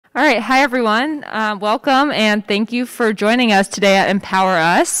All right, hi everyone. Welcome and thank you for joining us today at Empower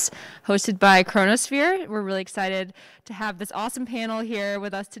Us, hosted by Chronosphere. We're really excited to have this awesome panel here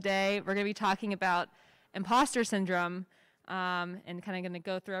with us today. We're going to be talking about imposter syndrome and kind of going to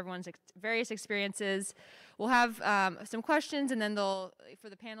go through everyone's various experiences. We'll have some questions and then for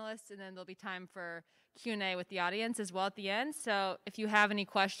the panelists, and then there'll be time for Q&A with the audience as well at the end. So if you have any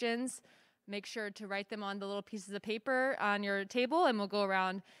questions, make sure to write them on the little pieces of paper on your table, and we'll go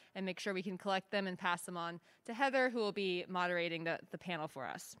around and make sure we can collect them and pass them on to Heather, who will be moderating the panel for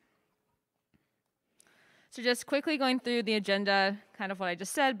us. So just quickly going through the agenda, kind of what I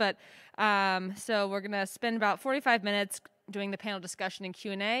just said, but so we're going to spend about 45 minutes doing the panel discussion and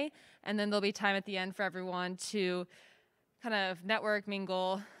Q&A, and then there'll be time at the end for everyone to kind of network,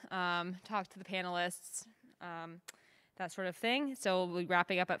 mingle, talk to the panelists, that sort of thing. So we'll be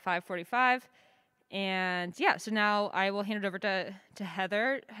wrapping up at 5:45. And yeah, so now I will hand it over to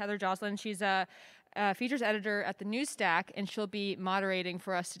Heather Joslin. She's a features editor at the News Stack, and she'll be moderating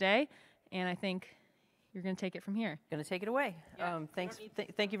for us today. And I think you're going to take it from here. Going to take it away. Yeah.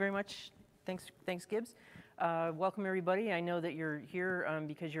 Thank you very much. Thanks, Gibbs. Welcome, everybody. I know that you're here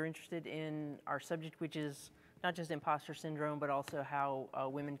because you're interested in our subject, which is not just imposter syndrome, but also how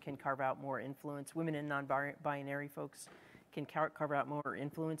women can carve out more influence. Women and non-binary folks can carve out more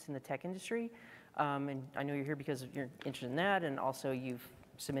influence in the tech industry. And I know you're here because you're interested in that, and also you've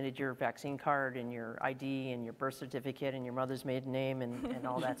submitted your vaccine card and your ID and your birth certificate and your mother's maiden name and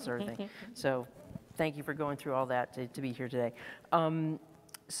all that sort of thing. So thank you for going through all that to be here today.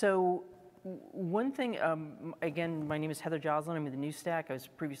 So one thing, again, my name is Heather Joslin. I'm with the News Stack. I was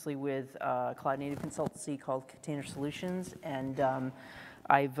previously with a cloud native consultancy called Container Solutions, and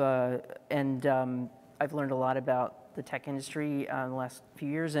I've learned a lot about the tech industry in the last few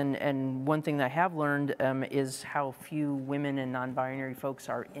years. And one thing that I have learned is how few women and non-binary folks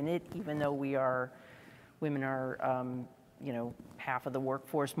are in it, even though women are half of the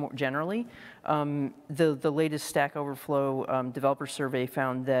workforce more generally. The latest Stack Overflow developer survey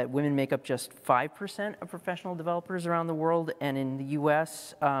found that women make up just 5% of professional developers around the world, and in the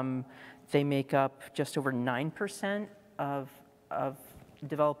US, they make up just over 9% of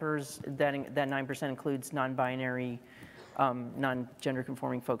developers. That 9% includes non-binary, non-gender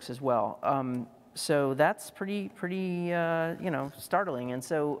conforming folks as well. So that's pretty startling. And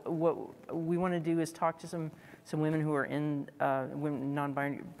so what we want to do is talk to some women who are in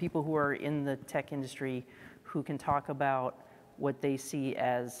non-binary people who are in the tech industry, who can talk about what they see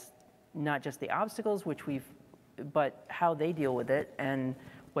as not just the obstacles, but how they deal with it and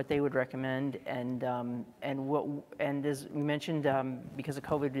what they would recommend. And as we mentioned, because of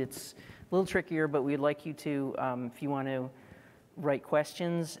COVID, it's a little trickier. But we'd like you to, if you want to write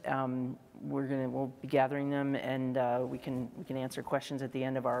questions, we'll be gathering them, and we can answer questions at the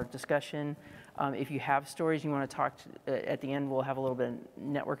end of our discussion. If you have stories you want to talk at the end, we'll have a little bit of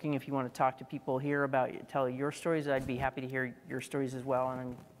networking. If you want to talk to people here tell your stories, I'd be happy to hear your stories as well,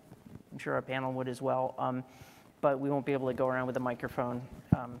 and I'm sure our panel would as well. But we won't be able to go around with a microphone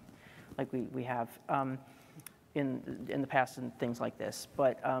like we have in the past and things like this.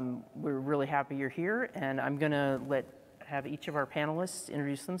 But we're really happy you're here, and I'm going to have each of our panelists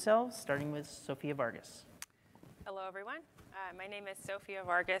introduce themselves, starting with Sophia Vargas. Hello, everyone. My name is Sophia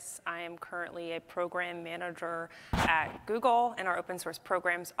Vargas. I am currently a program manager at Google in our open source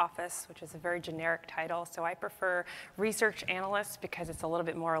programs office, which is a very generic title. So I prefer research analyst because it's a little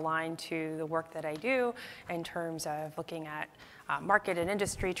bit more aligned to the work that I do in terms of looking at market and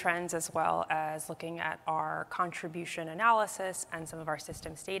industry trends, as well as looking at our contribution analysis and some of our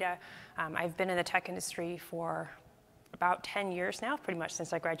systems data. I've been in the tech industry for about 10 years now, pretty much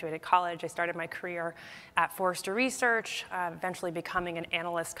since I graduated college. I started my career at Forrester Research, eventually becoming an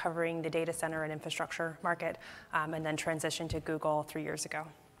analyst covering the data center and infrastructure market, and then transitioned to Google 3 years ago.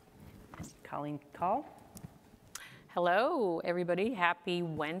 Colleen Call. Hello, everybody. Happy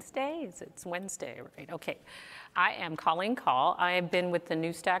Wednesday. It's Wednesday, right? Okay. I am Colleen Call. I have been with the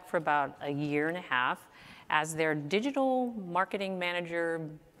News Stack for about a year and a half as their digital marketing manager,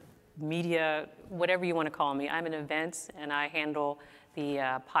 media, whatever you want to call me. I'm in events, and I handle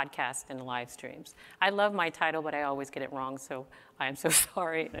the podcast and live streams. I love my title, but I always get it wrong, so I am so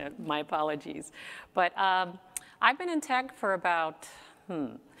sorry. My apologies. But I've been in tech for about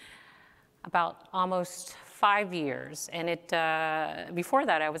almost 5 years, and before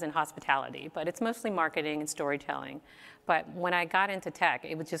that I was in hospitality, but it's mostly marketing and storytelling. But when I got into tech,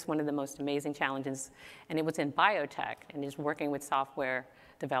 it was just one of the most amazing challenges, and it was in biotech, and just working with software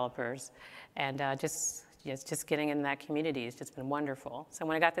developers, and just getting in that community has just been wonderful. So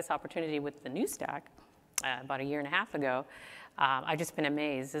when I got this opportunity with the News Stack about a year and a half ago, I've just been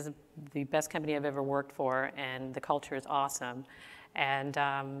amazed. This is the best company I've ever worked for, and the culture is awesome, and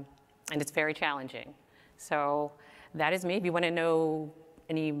it's very challenging. So that is me. If you want to know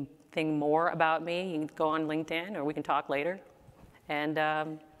anything more about me, you can go on LinkedIn, or we can talk later. And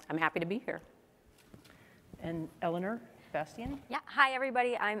I'm happy to be here. And Eleanor Bastian? Yeah, hi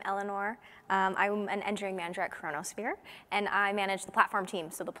everybody, I'm Eleanor. I'm an engineering manager at Chronosphere, and I manage the platform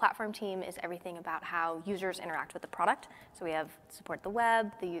team. So the platform team is everything about how users interact with the product. So we have support the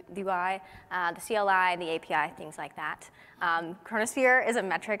web, the UI, the CLI, the API, things like that. Chronosphere is a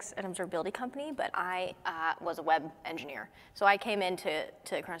metrics and observability company, but I was a web engineer. So I came into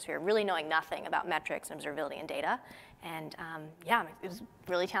Chronosphere really knowing nothing about metrics, observability, and data. And yeah, it was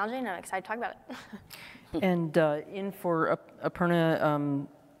really challenging, and I'm excited to talk about it. And in for Aparna,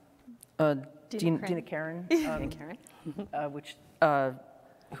 Dina Karen,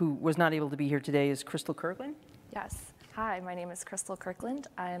 who was not able to be here today, is Crystal Kirkland. Yes. Hi, my name is Crystal Kirkland.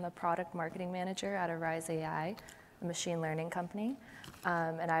 I am a product marketing manager at Arise AI, a machine learning company,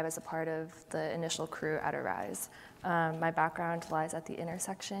 and I was a part of the initial crew at Arise. My background lies at the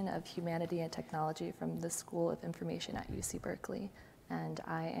intersection of humanity and technology from the School of Information at UC Berkeley, and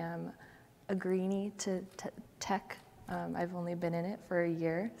I am a greenie to tech. I've only been in it for a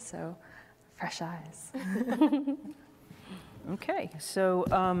year, so fresh eyes. Okay, so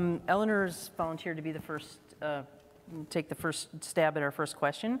Eleanor's volunteered to be the first, take the first stab at our first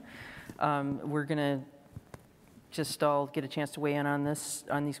question. We're gonna just all get a chance to weigh in on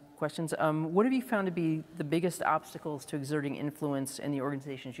these questions. What have you found to be the biggest obstacles to exerting influence in the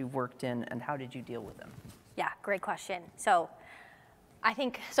organizations you've worked in, and how did you deal with them? Yeah, great question. So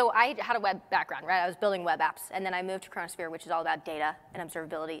I had a web background, right? I was building web apps, and then I moved to Chronosphere, which is all about data and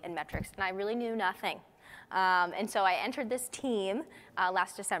observability and metrics, and I really knew nothing. And so I entered this team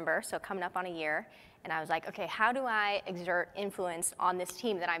last December, so coming up on a year, and I was like, okay, how do I exert influence on this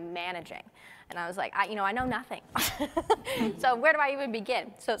team that I'm managing? And I was like, I know nothing. So where do I even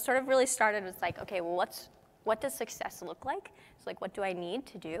begin? So it sort of really started with like, okay, well, what does success look like? So like, what do I need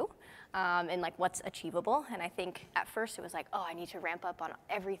to do? And like, what's achievable? And I think at first it was like, oh, I need to ramp up on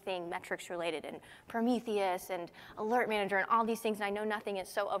everything metrics related and Prometheus and Alert Manager and all these things. And I know nothing.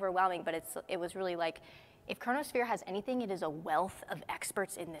 It's so overwhelming, but it was really like, if Chronosphere has anything, it is a wealth of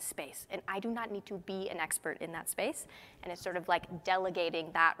experts in this space. And I do not need to be an expert in that space. And it's sort of like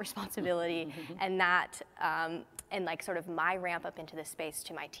delegating that responsibility and that, and like sort of my ramp up into this space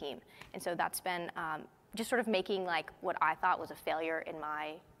to my team. And so that's been just sort of making like what I thought was a failure in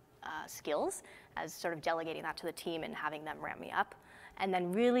my skills as sort of delegating that to the team and having them ramp me up. And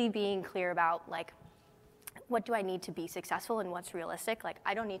then really being clear about like, what do I need to be successful and what's realistic? Like,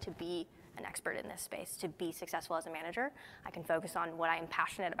 I don't need to be an expert in this space to be successful as a manager. I can focus on what I am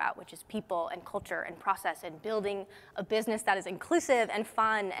passionate about, which is people and culture and process and building a business that is inclusive and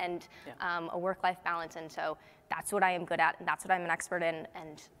fun and a work-life balance. And so that's what I am good at, and that's what I'm an expert in,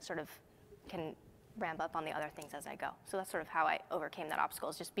 and sort of can ramp up on the other things as I go. So that's sort of how I overcame that obstacle,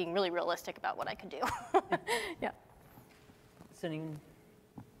 is just being really realistic about what I could do. Yeah. Does anyone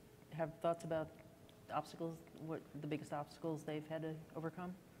have thoughts about obstacles, what the biggest obstacles they've had to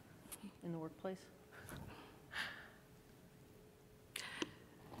overcome in the workplace?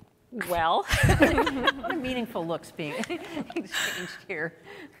 Well, what a meaningful looks being exchanged here.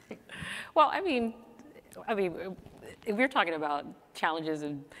 Well, I mean, if we're talking about challenges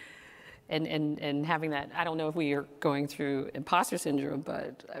and having that, I don't know if we are going through imposter syndrome,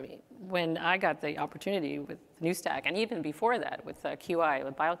 but I mean, when I got the opportunity with NewStack, and even before that with QI,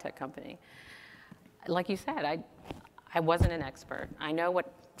 a biotech company, like you said, I wasn't an expert. I know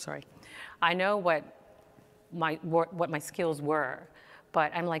what my skills were,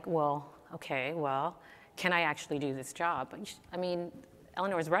 but I'm like, well, okay, well, can I actually do this job? I mean,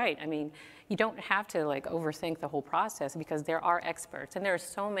 Eleanor's right. I mean, you don't have to like overthink the whole process, because there are experts, and there are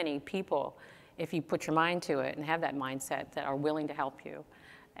so many people, if you put your mind to it and have that mindset, that are willing to help you,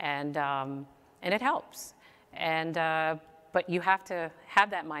 and it helps. And but you have to have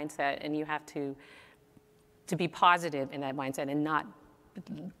that mindset, and you have to be positive in that mindset, and not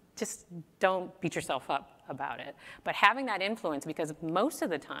just don't beat yourself up about it. But having that influence, because most of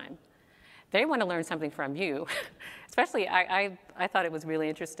the time, they want to learn something from you. Especially, I thought it was really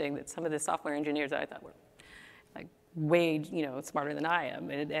interesting that some of the software engineers that I thought were like way smarter than I am,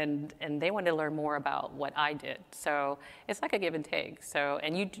 and they wanted to learn more about what I did. So it's like a give and take. So,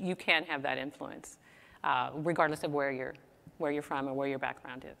 and you can have that influence, regardless of where you're from or where your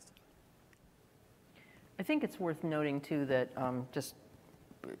background is. I think it's worth noting too that just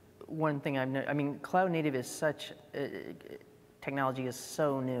one thing I mean, cloud native is such technology is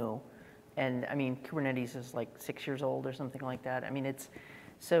so new And I mean, Kubernetes is like 6 years old or something like that. I mean,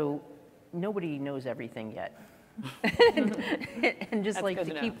 so nobody knows everything yet. And just That's like good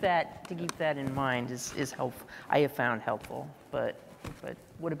to to keep that in mind is helpful. I have found helpful. But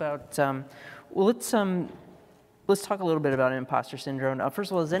what about well, let's talk a little bit about imposter syndrome.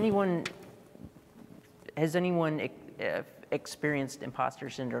 First of all, has anyone experienced imposter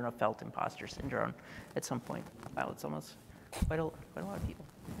syndrome or felt imposter syndrome at some point? Wow, it's almost quite a lot of people.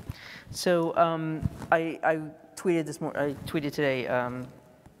 So I tweeted today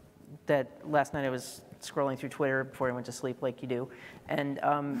that last night I was scrolling through Twitter before I went to sleep, like you do, and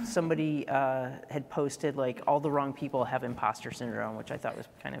somebody had posted like all the wrong people have imposter syndrome, which I thought was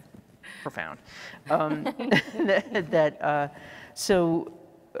kind of profound.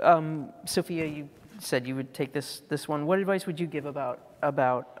 Sophia, you said you would take this one. What advice would you give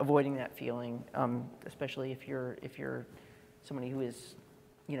about avoiding that feeling, especially if you're somebody who is,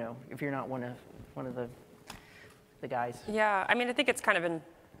 if you're not one of the guys? Yeah, I mean, I think it's kind of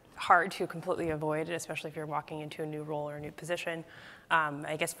hard to completely avoid it, especially if you're walking into a new role or a new position.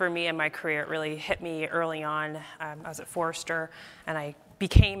 I guess for me in my career, it really hit me early on. I was at Forrester, and I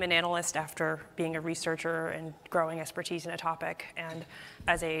became an analyst after being a researcher and growing expertise in a topic. And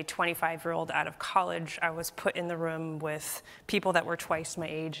as a 25-year-old out of college, I was put in the room with people that were twice my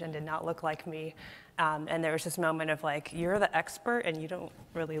age and did not look like me. And there was this moment of like, you're the expert and you don't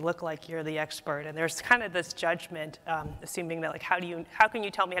really look like you're the expert. And there's kind of this judgment, assuming that like, how can you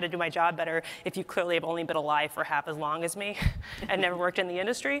tell me how to do my job better if you clearly have only been alive for half as long as me and never worked in the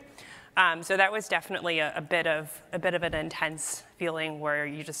industry? So that was definitely a bit of an intense feeling where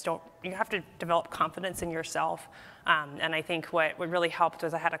you have to develop confidence in yourself. And I think what really helped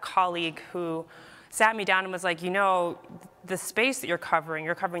was I had a colleague who sat me down and was like, the space that you're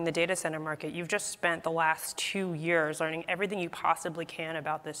covering the data center market. You've just spent the last 2 years learning everything you possibly can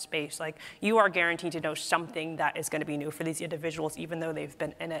about this space. Like, you are guaranteed to know something that is going to be new for these individuals, even though they've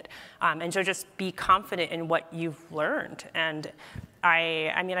been in it. And so just be confident in what you've learned. And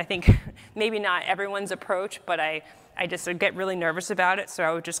I mean, I think maybe not everyone's approach, but I just would get really nervous about it, so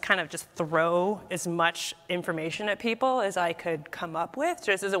I would just kind of throw as much information at people as I could come up with,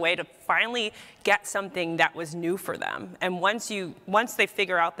 just as a way to finally get something that was new for them. And once they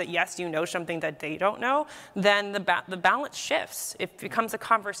figure out that yes, you know something that they don't know, then the balance shifts. It becomes a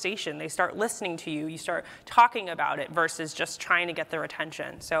conversation. They start listening to you. You start talking about it versus just trying to get their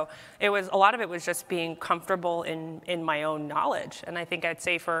attention. So a lot of it was just being comfortable in my own knowledge. And I think I'd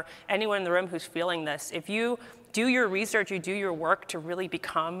say for anyone in the room who's feeling this, if you do your research, you do your work to really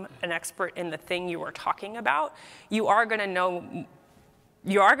become an expert in the thing you are talking about, you are going to know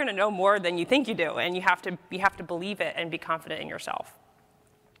more than you think you do, and you have to believe it and be confident in yourself.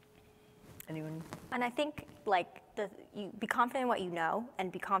 Anyone? And I think you be confident in what you know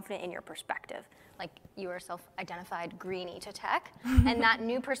and be confident in your perspective. Like, you are self-identified greenie to tech, and that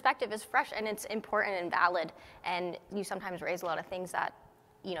new perspective is fresh and it's important and valid, and you sometimes raise a lot of things that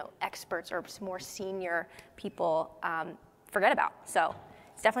experts or more senior people forget about. So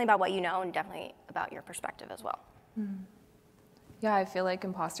it's definitely about what you know and definitely about your perspective as well. Mm-hmm. Yeah, I feel like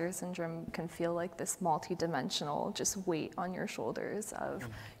imposter syndrome can feel like this multi-dimensional just weight on your shoulders of,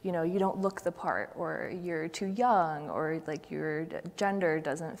 you don't look the part, or you're too young, or like your gender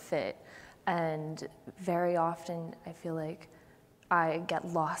doesn't fit. And very often I feel like I get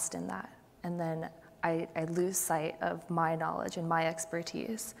lost in that. And then I lose sight of my knowledge and my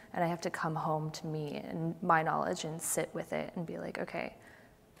expertise, and I have to come home to me and my knowledge and sit with it and be like, okay,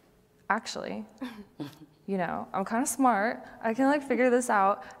 actually, I'm kind of smart. I can figure this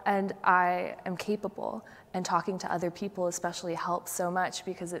out, and I am capable. And talking to other people especially helps so much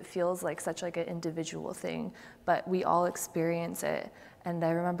because it feels like such an individual thing, but we all experience it. And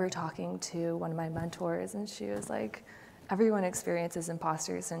I remember talking to one of my mentors, and she was like, everyone experiences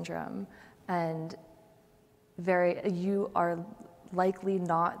imposter syndrome, and you are likely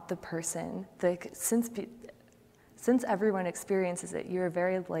not the person. Since everyone experiences it, you're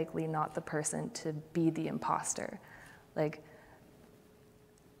very likely not the person to be the imposter.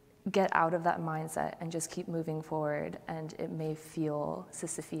 Get out of that mindset and just keep moving forward, and it may feel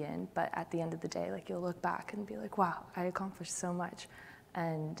Sisyphean, but at the end of the day, you'll look back and be like, wow, I accomplished so much.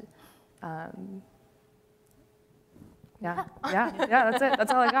 And yeah, that's it.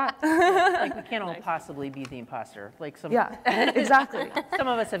 That's all I got. We can't all possibly be the imposter. Yeah, exactly. Some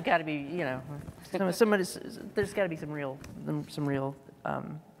of us have got to be, there's got to be some real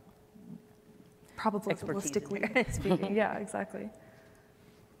probabilistically speaking. Yeah, exactly.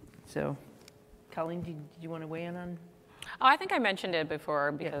 So, Colleen, did you want to weigh in on? Oh, I think I mentioned it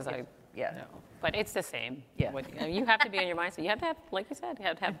before because yeah. No, but it's the same. Yeah. You have to be in your mindset. You have to have, like you said, you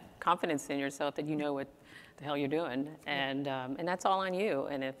have to have confidence in yourself that you know what the hell you're doing, and that's all on you.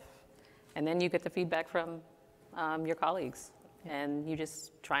 And then you get the feedback from your colleagues, and you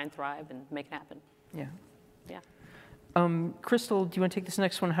just try and thrive and make it happen. Yeah. Yeah. Crystal, do you want to take this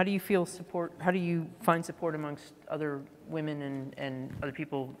next one? How do you feel support? How do you find support amongst other women and other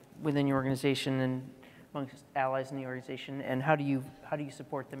people within your organization and amongst allies in the organization? And how do you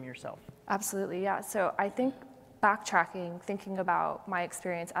support them yourself? Absolutely, yeah. So I think backtracking, thinking about my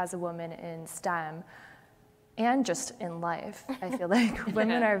experience as a woman in STEM and just in life, I feel like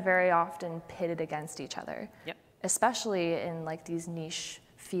women are very often pitted against each other, Yep. especially in like these niche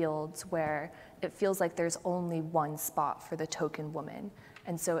fields where it feels like there's only one spot for the token woman.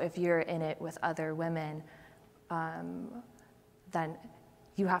 And so if you're in it with other women, then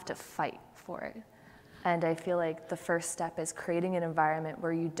you have to fight for it. And I feel like the first step is creating an environment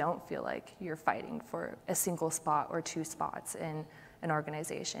where you don't feel like you're fighting for a single spot or two spots in an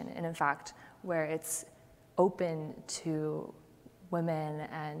organization. And in fact, where it's open to women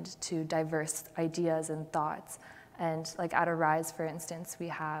and to diverse ideas and thoughts. And like at Arise, for instance, we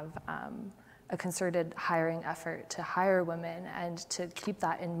have a concerted hiring effort to hire women and to keep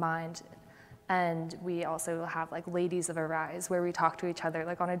that in mind. And we also have like Ladies of Arise, where we talk to each other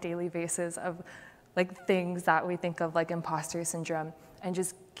like on a daily basis of like things that we think of like imposter syndrome, and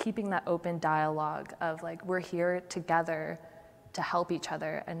just keeping that open dialogue of like, we're here together to help each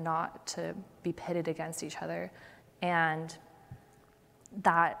other and not to be pitted against each other. And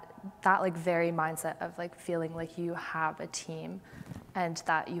that like very mindset of like feeling like you have a team and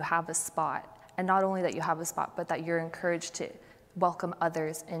that you have a spot, and not only that you have a spot, but that you're encouraged to welcome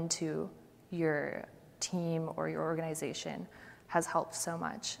others into your team or your organization has helped so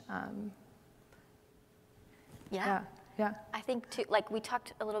much. Yeah. I think too, like we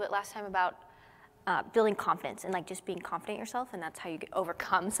talked a little bit last time about building confidence and like just being confident in yourself, and that's how you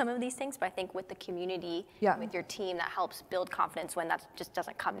overcome some of these things. But I think with the community, with your team, that helps build confidence when that just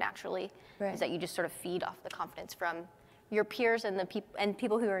doesn't come naturally. Right. Is that you just sort of feed off the confidence from your peers and the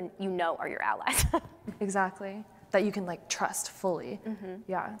people who are are your allies. Exactly. That you can like trust fully. Mm-hmm.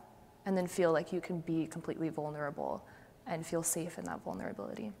 Yeah. And then feel like you can be completely vulnerable and feel safe in that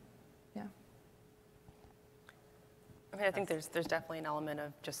vulnerability. Yeah. I mean, I think there's definitely an element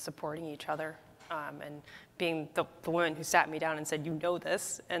of just supporting each other, and being the woman who sat me down and said, you know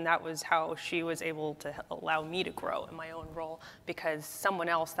this, and that was how she was able to allow me to grow in my own role, because someone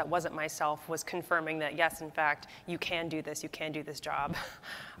else that wasn't myself was confirming that, yes, in fact, you can do this job.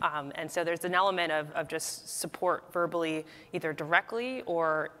 And so there's an element of just support verbally, either directly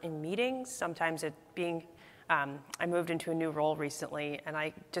or in meetings. Sometimes it being, I moved into a new role recently, and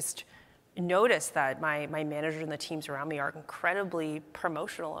I just noticed that my manager and the teams around me are incredibly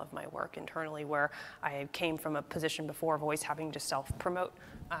promotional of my work internally, where I came from a position before of always having to self-promote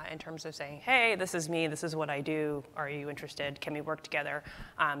in terms of saying, hey, this is me, this is what I do, are you interested, can we work together?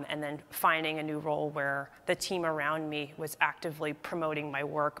 And then finding a new role where the team around me was actively promoting my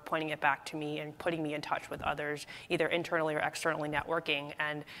work, pointing it back to me and putting me in touch with others, either internally or externally networking.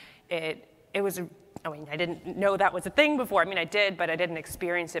 And it was, I mean, I didn't know that was a thing before. I mean, I did, but I didn't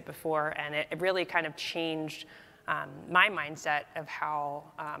experience it before. And it really kind of changed my mindset of how,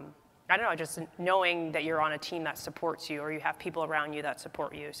 I don't know, just knowing that you're on a team that supports you, or you have people around you that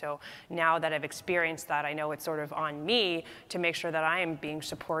support you. So now that I've experienced that, I know it's sort of on me to make sure that I am being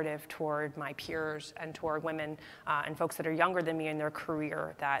supportive toward my peers and toward women and folks that are younger than me in their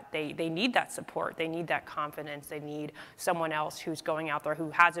career, that they need that support, they need that confidence, they need someone else who's going out there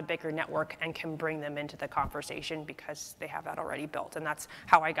who has a bigger network and can bring them into the conversation because they have that already built. And that's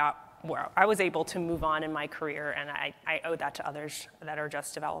how I got where I was able to move on in my career, and I owe that to others that are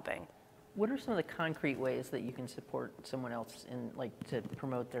just developing. What are some of the concrete ways that you can support someone else in, like, to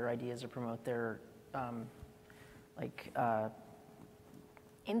promote their ideas or promote their,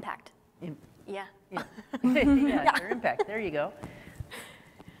 Impact. Yeah. Their impact. There you go.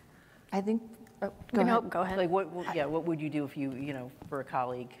 I think, Go ahead. Like, what would you do if you, for a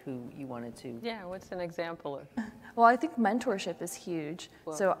colleague who you wanted to? Yeah, what's an example of? Well, I think mentorship is huge.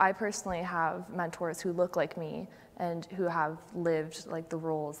 Well, so I personally have mentors who look like me and who have lived like the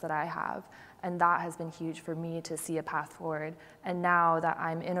roles that I have. And that has been huge for me to see a path forward. And now that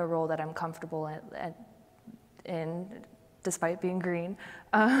I'm in a role that I'm comfortable in despite being green,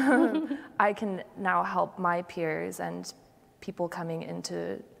 I can now help my peers and people coming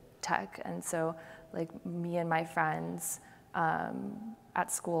into tech. And so like me and my friends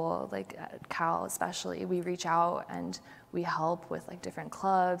at school, like at Cal especially, we reach out and we help with like different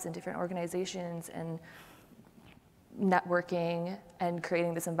clubs and different organizations, and networking and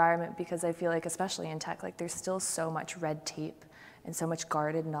creating this environment, because I feel like, especially in tech, like there's still so much red tape and so much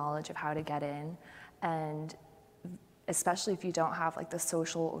guarded knowledge of how to get in. And especially if you don't have like the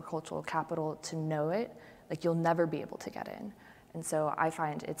social or cultural capital to know it, like you'll never be able to get in. And so I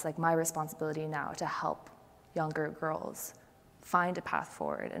find it's like my responsibility now to help younger girls find a path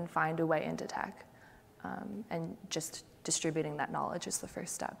forward and find a way into tech. And just distributing that knowledge is the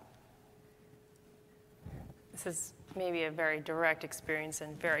first step. This is maybe a very direct experience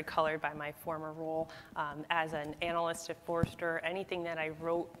and very colored by my former role as an analyst at Forrester. Anything that I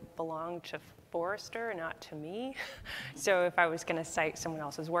wrote belonged to Forrester, not to me. So if I was going to cite someone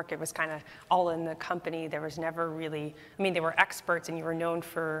else's work, it was kind of all in the company. There was never really, I mean, they were experts and you were known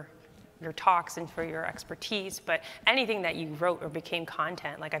for your talks and for your expertise, but anything that you wrote or became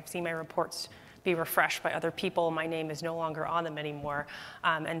content, like I've seen my reports be refreshed by other people, my name is no longer on them anymore.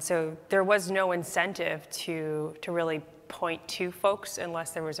 And so there was no incentive to really point to folks unless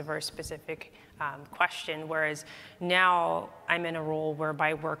there was a very specific question, whereas now I'm in a role where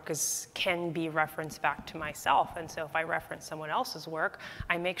my work can be referenced back to myself. And so if I reference someone else's work,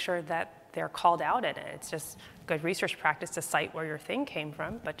 I make sure that they're called out in it. It's just good research practice to cite where your thing came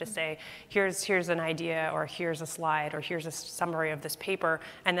from, but to say, here's an idea, or here's a slide, or here's a summary of this paper,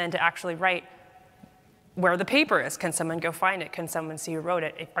 and then to actually write where the paper is. Can someone go find it? Can someone see who wrote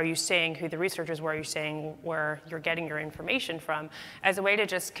it? Are you saying who the researchers were? Are you saying where you're getting your information from? As a way to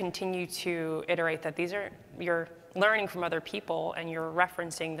just continue to iterate that you're learning from other people and you're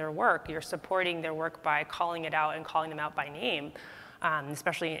referencing their work. You're supporting their work by calling it out and calling them out by name,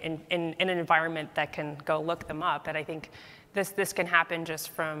 especially in an environment that can go look them up. And I think this can happen just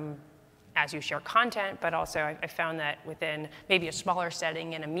from as you share content, but also I found that within maybe a smaller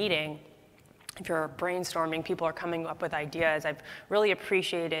setting in a meeting, if you're brainstorming, people are coming up with ideas. I've really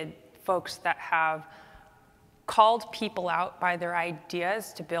appreciated folks that have called people out by their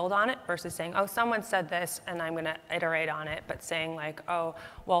ideas to build on it versus saying, oh, someone said this and I'm gonna iterate on it, but saying like, oh,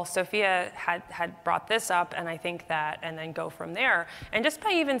 well, Sophia had brought this up and I think that, and then go from there. And just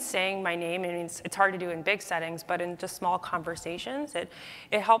by even saying my name, I mean, it's hard to do in big settings, but in just small conversations, it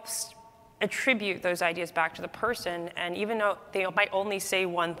helps attribute those ideas back to the person. And even though they might only say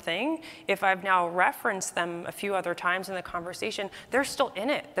one thing, if I've now referenced them a few other times in the conversation, they're still in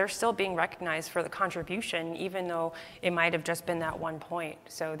it. They're still being recognized for the contribution, even though it might have just been that one point.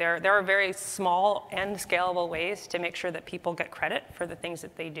 So there are very small and scalable ways to make sure that people get credit for the things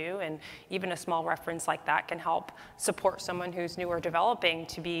that they do. And even a small reference like that can help support someone who's new or developing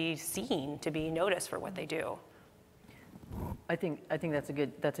to be seen, to be noticed for what they do. I think that's a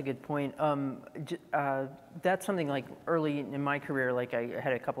good point. That's something like early in my career, like I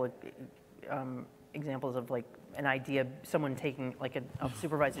had a couple of examples of like an idea, someone taking like a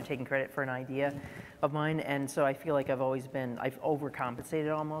supervisor taking credit for an idea of mine, and so I feel like I've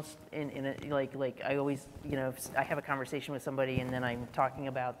overcompensated almost in a, like I always, you know, if I have a conversation with somebody and then I'm talking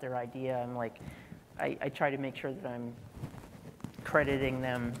about their idea, I'm like, I try to make sure that I'm crediting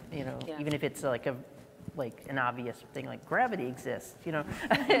them, you know, Yeah. even if it's like an obvious thing like gravity exists, you know,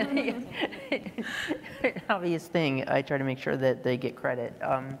 an obvious thing. I try to make sure that they get credit.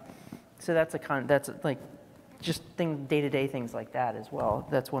 So that's like just day-to-day things like that as well.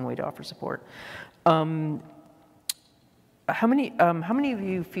 That's one way to offer support. How many of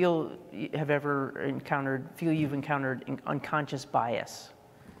you feel you've encountered unconscious bias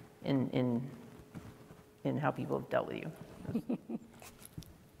in how people have dealt with you?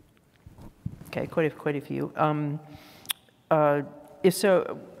 Okay, quite a few. If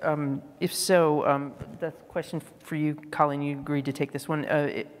so, that's a question for you, Colleen. You agreed to take this one.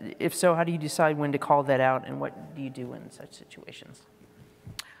 If so, how do you decide when to call that out, and what do you do in such situations?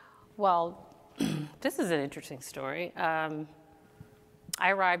 Well, this is an interesting story. I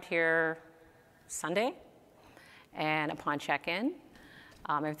arrived here Sunday, and upon check-in,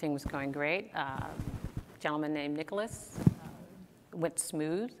 everything was going great. A gentleman named Nicholas went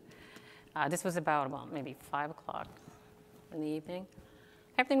smooth. This was about maybe 5 o'clock in the evening.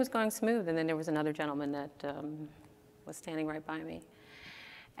 Everything was going smooth, and then there was another gentleman that was standing right by me.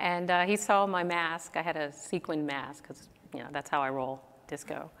 And he saw my mask. I had a sequin mask, because that's how I roll,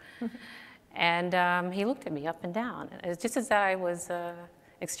 disco. And he looked at me up and down. Just as I was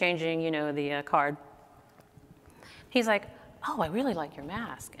exchanging, the card, he's like, oh, I really like your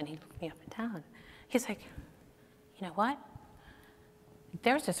mask. And he looked me up and down. He's like, you know what?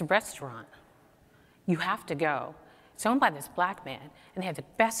 There's this restaurant. You have to go. It's owned by this black man, and they have the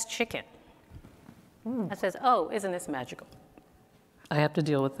best chicken. I says, oh, isn't this magical? I have to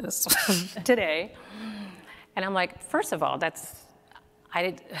deal with this today. And I'm like, first of all, the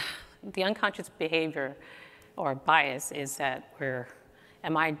unconscious behavior or bias is that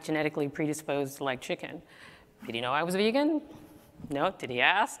am I genetically predisposed to like chicken? Did he know I was vegan? No. Did he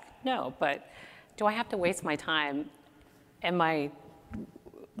ask? No. But do I have to waste my time and my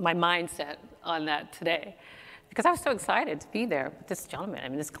mindset on that today? Because I was so excited to be there with this gentleman. I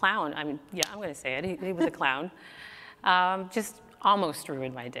mean, this clown, I mean, yeah, I'm going to say it. He was a clown. Just almost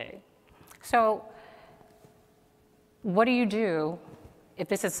ruined my day. So what do you do if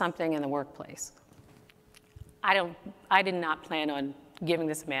this is something in the workplace? I did not plan on giving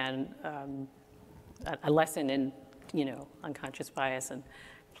this man a lesson in, unconscious bias and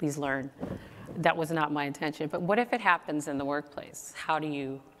please learn. That was not my intention. But what if it happens in the workplace? How do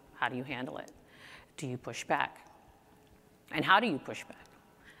you handle it? Do you push back? And how do you push back?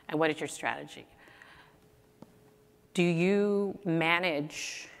 And what is your strategy? Do you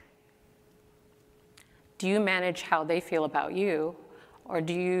manage how they feel about you, or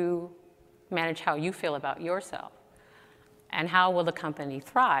do you manage how you feel about yourself? And how will the company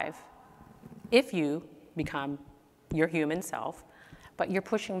thrive if you become your human self, but you're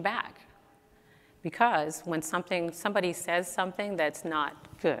pushing back? Because when somebody says something that's not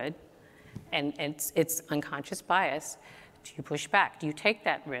good, and it's unconscious bias, do you push back? Do you take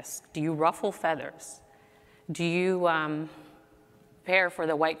that risk? Do you ruffle feathers? Do you prepare for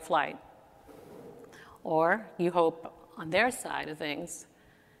the white flight? Or you hope on their side of things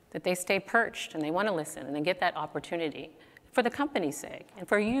that they stay perched and they want to listen and they get that opportunity for the company's sake and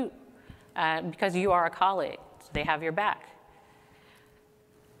for you, because you are a colleague, so they have your back.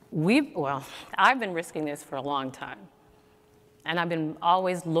 I've been risking this for a long time. And I've been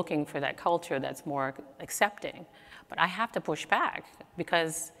always looking for that culture that's more accepting. But I have to push back,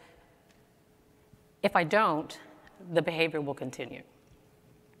 because if I don't, the behavior will continue.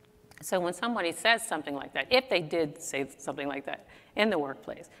 So when somebody says something like that, if they did say something like that in the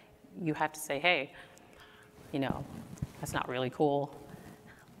workplace, you have to say, hey, that's not really cool.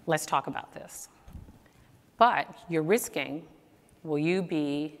 Let's talk about this. But you're risking, will you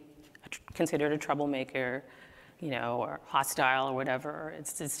be considered a troublemaker, or hostile or whatever?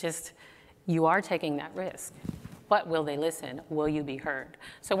 It's just, you are taking that risk. But will they listen? Will you be heard?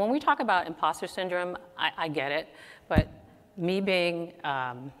 So when we talk about imposter syndrome, I get it. But me being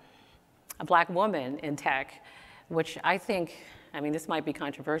a Black woman in tech, which I think, this might be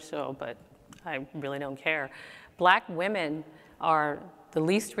controversial, but I really don't care. Black women are the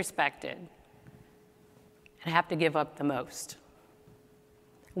least respected and have to give up the most.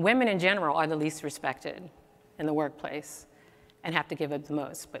 Women in general are the least respected in the workplace and have to give up the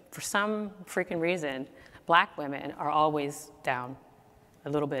most. But for some freaking reason, Black women are always down a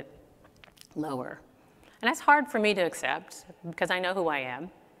little bit lower. And that's hard for me to accept, because I know who I am,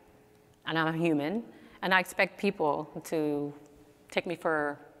 and I'm a human, and I expect people to take me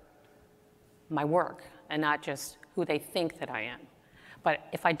for my work and not just who they think that I am. But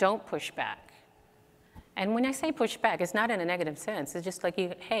if I don't push back, and when I say push back, it's not in a negative sense. It's just like,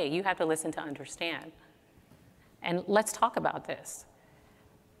 hey, you have to listen to understand. And let's talk about this.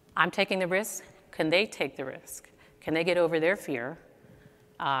 I'm taking the risk. Can they take the risk? Can they get over their fear,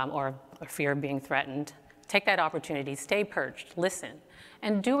 or fear of being threatened? Take that opportunity, stay perched, listen,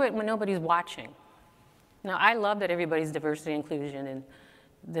 and do it when nobody's watching. Now, I love that everybody's diversity and inclusion, and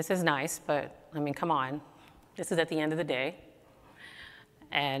this is nice, but come on. This is at the end of the day,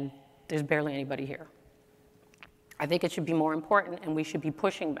 and there's barely anybody here. I think it should be more important, and we should be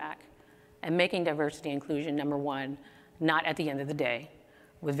pushing back and making diversity and inclusion number one, not at the end of the day,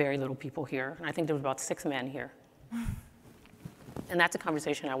 with very little people here. And I think there was about 6 men here. And that's a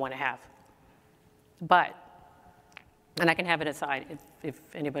conversation I want to have. But, and I can have it aside if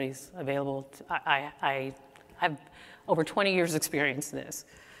anybody's available. I have over 20 years experience in this.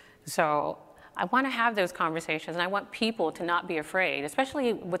 So I want to have those conversations, and I want people to not be afraid,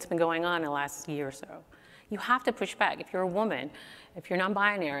 especially what's been going on in the last year or so. You have to push back. If you're a woman, if you're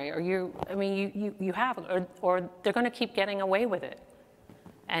non-binary, or you have, or they're going to keep getting away with it.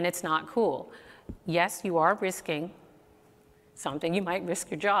 And it's not cool. Yes, you are risking something. You might risk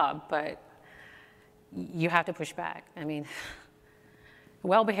your job, but you have to push back.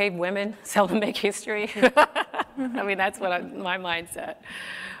 Well-behaved women seldom make history. That's my mindset.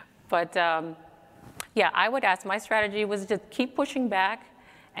 But yeah, I would ask, my strategy was to keep pushing back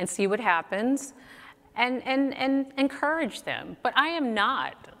and see what happens, and encourage them. But I am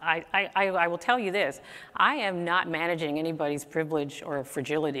not, I will tell you this, I am not managing anybody's privilege or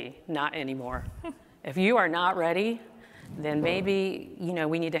fragility, not anymore. If you are not ready, then maybe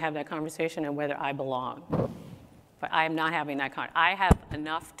we need to have that conversation on whether I belong. But I am not having that conversation. I have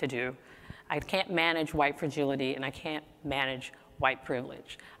enough to do. I can't manage white fragility, and I can't manage white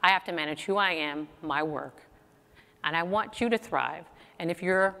privilege. I have to manage who I am, my work, And I want you to thrive. And if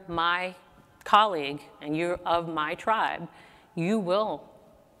you're my colleague and you're of my tribe, you'll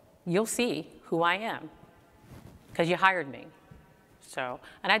see who I am because you hired me. So,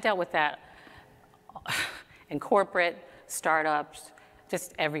 and I dealt with that in corporate, startups,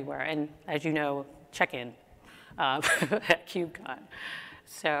 just everywhere. And as you know, check-in at KubeCon.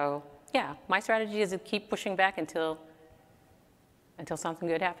 So yeah, my strategy is to keep pushing back until something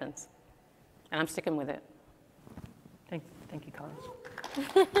good happens. And I'm sticking with it. Thank you, Collins.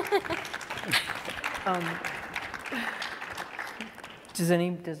 Does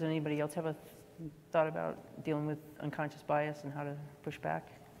anybody else have a thought about dealing with unconscious bias and how to push back?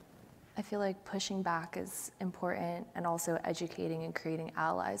 I feel like pushing back is important, and also educating and creating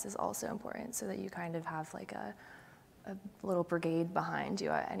allies is also important, so that you kind of have like a little brigade behind you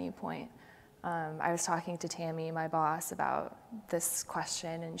at any point. I was talking to Tammy, my boss, about this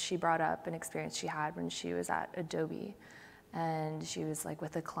question, and she brought up an experience she had when she was at Adobe. And she was like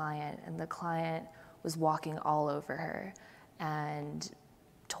with a client, and the client was walking all over her and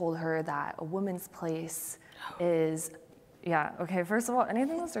told her that a woman's place is, yeah, okay, first of all,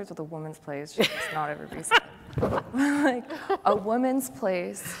 anything that starts with a woman's place should just not ever be said. Like, a woman's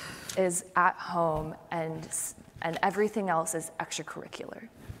place is at home, and everything else is extracurricular.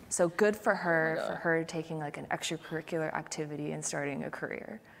 So good for her taking like an extracurricular activity and starting a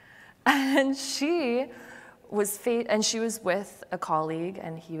career. And she was with a colleague,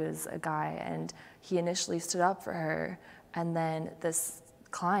 and he was a guy, and he initially stood up for her, and then this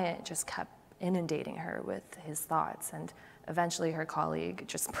client just kept inundating her with his thoughts, and eventually her colleague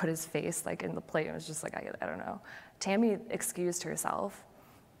just put his face like in the plate and was just like, I don't know. Tammy excused herself,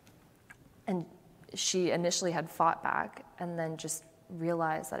 and she initially had fought back and then just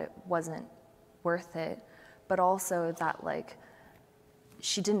realized that it wasn't worth it, but also that like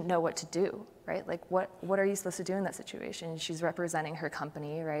she didn't know what to do, right? Like what are you supposed to do in that situation? She's representing her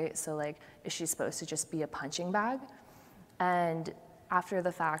company, right? So like, is she supposed to just be a punching bag? And after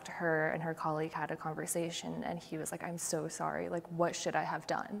the fact, her and her colleague had a conversation, and he was like, I'm so sorry, like what should I have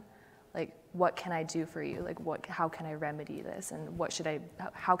done? Like, what can I do for you? Like how can I remedy this? And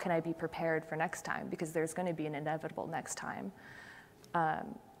how can I be prepared for next time? Because there's gonna be an inevitable next time.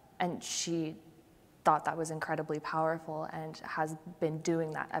 And she thought that was incredibly powerful and has been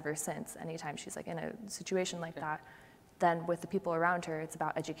doing that ever since. Anytime she's like in a situation like that, then with the people around her, it's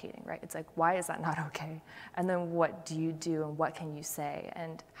about educating, right? It's like, why is that not okay? And then what do you do, and what can you say?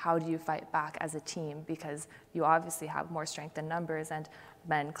 And how do you fight back as a team? Because you obviously have more strength in numbers, and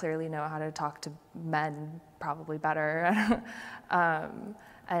men clearly know how to talk to men probably better.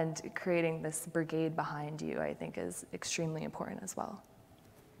 And creating this brigade behind you, I think, is extremely important as well.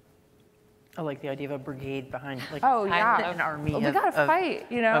 I like the idea of a brigade behind, like an army. We gotta fight,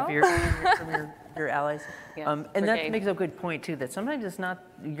 you know? Of your allies. Yes, And brigade. that makes a good point too, that sometimes it's not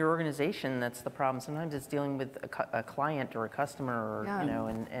your organization that's the problem. Sometimes it's dealing with a client or a customer, or, you know,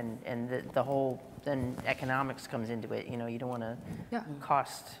 and the whole, then economics comes into it. You know, you don't want to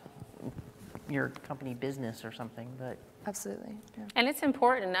cost your company business or something, but. Absolutely, yeah. And it's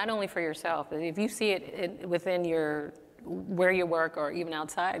important not only for yourself, but if you see it within where you work or even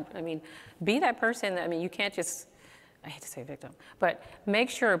outside, I mean, be that person. I mean, you can't just, I hate to say victim, but make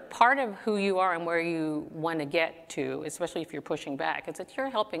sure part of who you are and where you want to get to, especially if you're pushing back, is that you're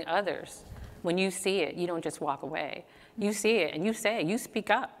helping others. When you see it, you don't just walk away. You see it and you speak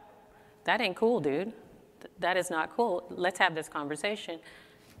up. That ain't cool, dude. That is not cool. Let's have this conversation.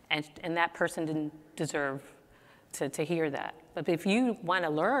 And that person didn't deserve to hear that. But if you want to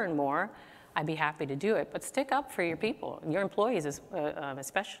learn more, I'd be happy to do it, but stick up for your people, your employees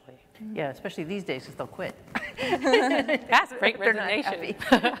especially. Yeah, especially these days, because they'll quit. That's great resignation.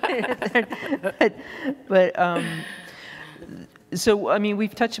 But so, I mean,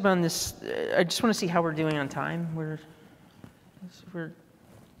 we've touched upon this. I just want to see how we're doing on time. We're 15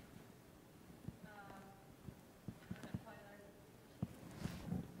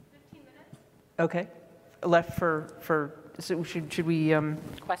 minutes. Okay, left for. So should we?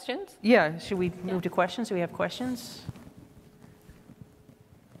 Questions? Yeah, should we move to questions? Do we have questions?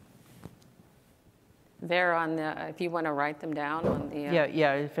 They're on the, if you want to write them down on the.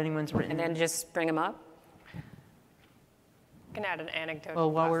 Yeah, if anyone's written. And then just bring them up. I can add an anecdote.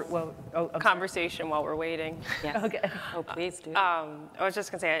 Conversation while we're waiting. Yes. Okay. Oh, please do. I was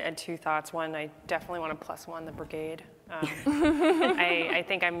just going to say I had two thoughts. One, I definitely want to +1 the brigade. I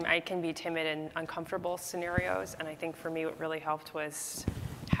think I can be timid in uncomfortable scenarios, and I think for me what really helped was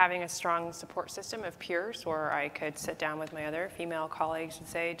having a strong support system of peers where I could sit down with my other female colleagues and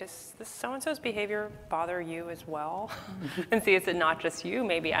say, does this so-and-so's behavior bother you as well? And see, is it not just you?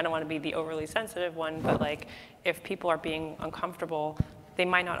 Maybe I don't want to be the overly sensitive one, but like if people are being uncomfortable, they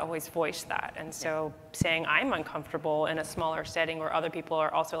might not always voice that. And so saying I'm uncomfortable in a smaller setting where other people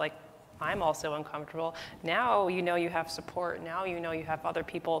are also like, I'm also uncomfortable. Now you know you have support. Now you know you have other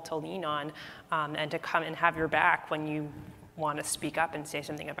people to lean on and to come and have your back when you want to speak up and say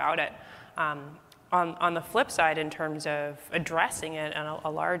something about it. On the flip side, in terms of addressing it in a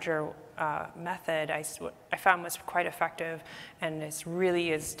larger method, I found was quite effective, and this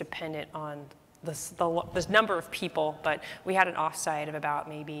really is dependent on this number of people, but we had an offsite of about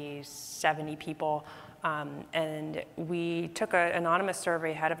maybe 70 people, and we took an anonymous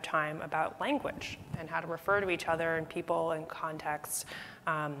survey ahead of time about language and how to refer to each other and people and contexts,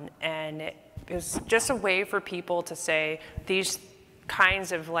 and it was just a way for people to say these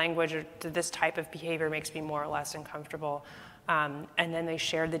kinds of language or this type of behavior makes me more or less uncomfortable. And then they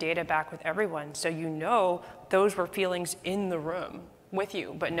shared the data back with everyone. So you know those were feelings in the room with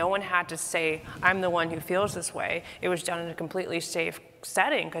you, but no one had to say, I'm the one who feels this way. It was done in a completely safe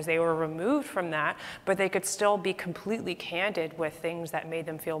setting because they were removed from that, but they could still be completely candid with things that made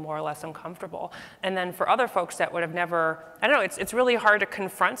them feel more or less uncomfortable. And then for other folks that would have never, I don't know, it's really hard to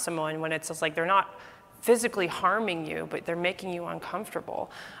confront someone when it's just like they're not physically harming you, but they're making you uncomfortable.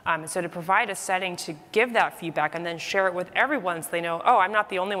 So to provide a setting to give that feedback and then share it with everyone so they know, oh, I'm not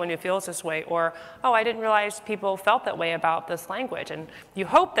the only one who feels this way, or, oh, I didn't realize people felt that way about this language. And you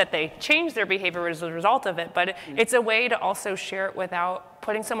hope that they change their behavior as a result of it, but it's a way to also share it without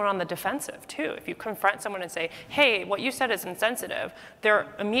putting someone on the defensive too. If you confront someone and say, hey, what you said is insensitive, their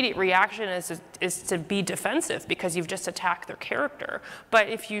immediate reaction is to be defensive because you've just attacked their character. But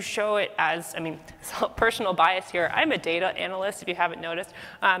if you show it as, I mean, personal bias here, I'm a data analyst, if you haven't noticed.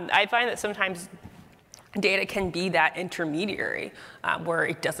 I find that sometimes data can be that intermediary where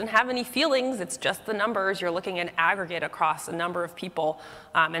it doesn't have any feelings, it's just the numbers. You're looking in aggregate across a number of people.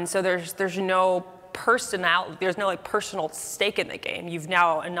 And so there's no personality, there's no like personal stake in the game. You've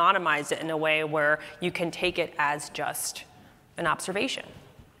now anonymized it in a way where you can take it as just an observation.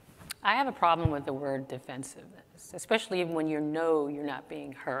 I have a problem with the word defensiveness, especially when you know you're not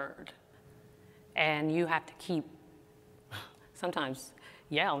being heard. And you have to keep, sometimes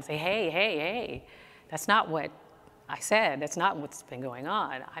yell and say, hey, hey, hey, that's not what I said. That's not what's been going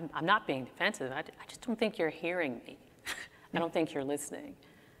on. I'm not being defensive. I just don't think you're hearing me. I don't think you're listening.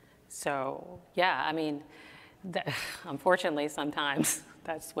 So, yeah, I mean, unfortunately, sometimes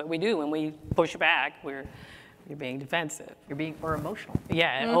that's what we do when we push back. You're being defensive. You're being more emotional.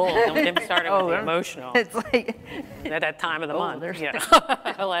 Yeah. Oh, don't get me started with the emotional. It's like at that time of the month. You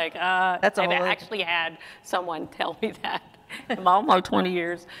know? Like, that's I've actually had someone tell me that in all my 20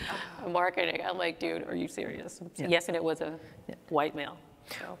 years of marketing. I'm like, dude, are you serious? Yeah. Yes, and it was a white male.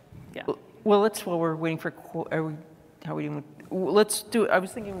 So, yeah. Well, while we're waiting for, how are we doing? Let's do, I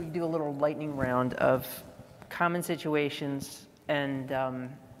was thinking we'd do a little lightning round of common situations and,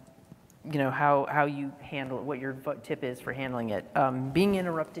 you know, how you handle it, what your tip is for handling it. Being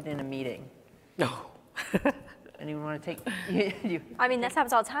interrupted in a meeting. No. Anyone want to take? I mean, this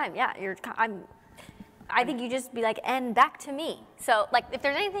happens all the time. Yeah, I think you just be like, and back to me. So like, if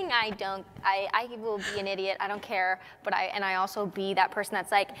there's anything I will be an idiot. I don't care. But I also be that person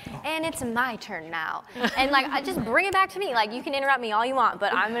that's like, and it's my turn now. And like, I just bring it back to me. Like, you can interrupt me all you want,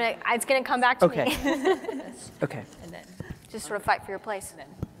 but it's gonna come back to me. Okay. And then Just sort of fight for your place.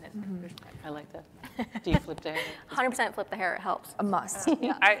 I like that. Do you flip the hair? 100% flip the hair. It helps. A must.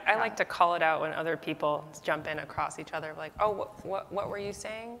 Yeah. I like to call it out when other people jump in across each other, like, oh, what were you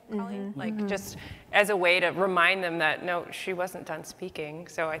saying, Colleen? Like, just as a way to remind them that, no, she wasn't done speaking.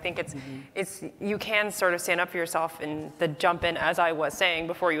 So I think it's you can sort of stand up for yourself in the jump in, as I was saying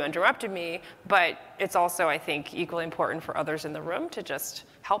before you interrupted me, but it's also, I think, equally important for others in the room to just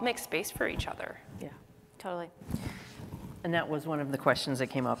help make space for each other. Yeah. Totally. And that was one of the questions that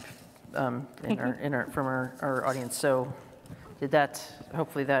came up from our audience. So did that,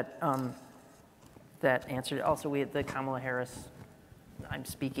 hopefully that answered it. Also, we had the Kamala Harris, I'm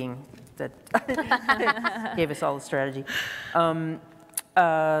speaking, that gave us all the strategy.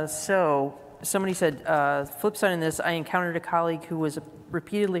 So somebody said, flip side in this, I encountered a colleague who was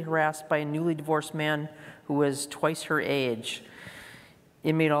repeatedly harassed by a newly divorced man who was twice her age.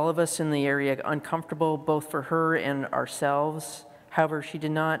 It made all of us in the area uncomfortable, both for her and ourselves. However, she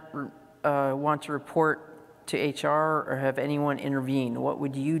did not want to report to HR or have anyone intervene. What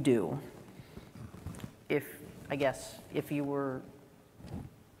would you do if you were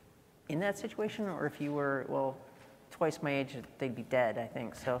in that situation, or if you were, well, twice my age, they'd be dead, I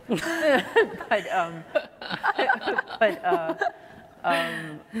think. So,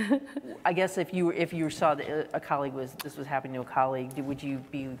 I guess if you saw that a colleague this was happening to a colleague, would you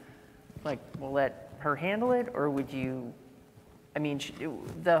be like, well, let her handle it, or would you? I mean,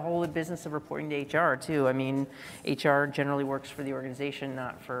 the whole business of reporting to HR too. I mean, HR generally works for the organization,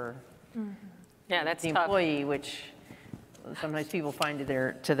 not for Yeah, that's the tough. employee, which sometimes people find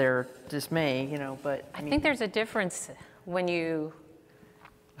to their dismay, you know. But I think there's a difference when you,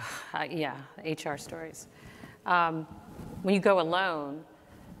 yeah, HR stories. When you go alone,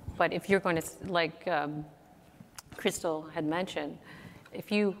 but if you're going to, like Crystal had mentioned,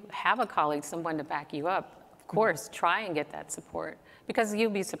 if you have a colleague, someone to back you up, of course, try and get that support, because you'll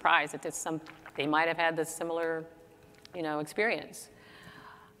be surprised that they might have had this similar, experience.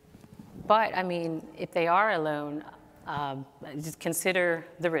 But I mean, if they are alone, just consider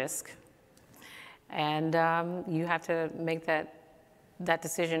the risk, and you have to make that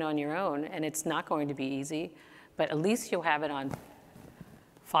decision on your own, and it's not going to be easy, but at least you'll have it on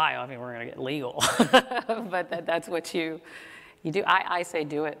file. I mean, we're going to get legal, but that's what you do. I say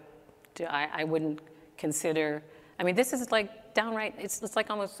do it. I wouldn't consider. I mean, this is like downright. It's like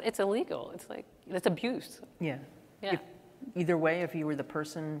almost. It's illegal. It's abuse. yeah. Yeah. Either way, if you were the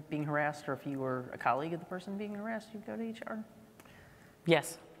person being harassed or if you were a colleague of the person being harassed, you'd go to HR?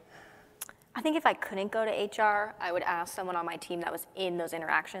 Yes. I think if I couldn't go to HR, I would ask someone on my team that was in those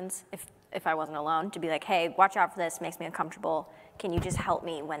interactions, if I wasn't alone, to be like, hey, watch out for this, makes me uncomfortable. Can you just help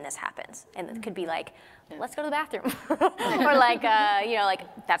me when this happens? And it could be like, let's go to the bathroom. Or like,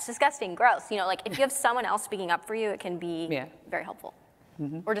 like, that's disgusting, gross. Like if you have someone else speaking up for you, it can be very helpful.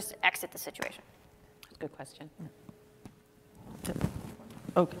 Mm-hmm. Or just exit the situation. That's a good question.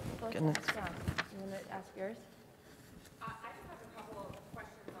 Okay. Goodness. You want to ask yours? I just have a couple of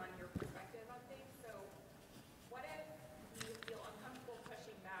questions on your perspective on things. So what if you feel uncomfortable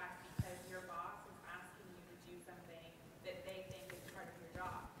pushing back because your boss is asking you to do something that they think is part of your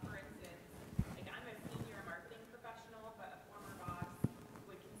job? For instance, like I'm a senior marketing professional, but a former boss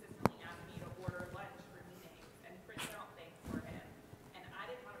would consistently ask me to order lunch for meetings and print out things for him. And I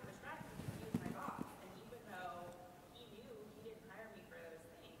didn't want to push back because he was my boss. And even though he knew he didn't hire me for those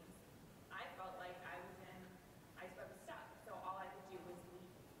things, I felt like I was stuck. So all I could do was leave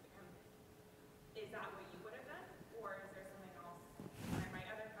the company. Is that what you would have done? Or is there something else? My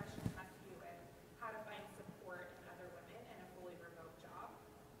other question has to do with how to find support in other women in a fully remote job.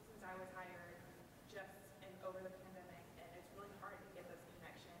 Since I was hired just over the pandemic, and it's really hard to get those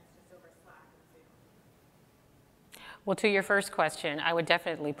connections just over Slack and Zoom. Well, to your first question, I would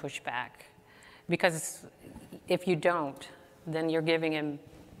definitely push back, because if you don't, then you're giving him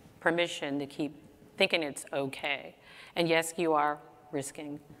permission to keep thinking it's okay. And yes, you are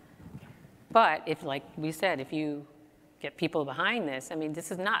risking. But if, like we said, if you get people behind this, I mean,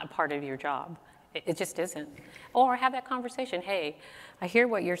 this is not a part of your job. It just isn't. Or have that conversation. Hey, I hear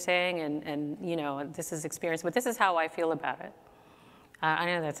what you're saying, and this is experience, but this is how I feel about it. I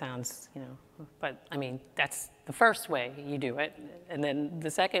know that sounds, but I mean, that's the first way you do it. And then the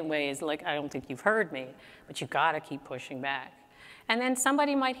second way is like, I don't think you've heard me, but you gotta keep pushing back. And then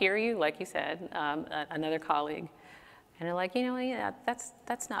somebody might hear you, like you said, another colleague, and they're like, yeah,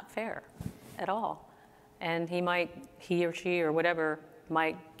 that's not fair at all. And he or she or whatever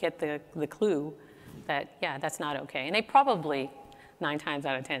might get the clue that, yeah, that's not okay. And they probably, 9 times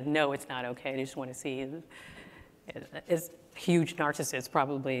out of 10, know it's not okay. They just want to see it's huge narcissists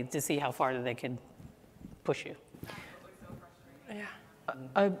probably to see how far they can push you.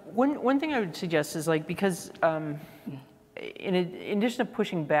 Yeah. One thing I would suggest is because in addition to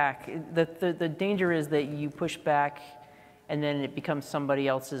pushing back, the danger is that you push back and then it becomes somebody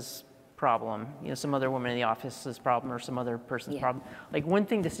else's problem, some other woman in the office's problem or some other person's problem. Like one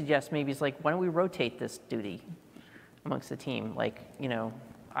thing to suggest maybe is why don't we rotate this duty amongst the team?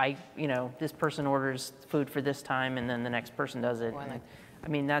 This person orders food for this time and then the next person does it. I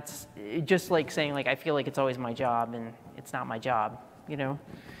mean, that's just like saying I feel like it's always my job and it's not my job,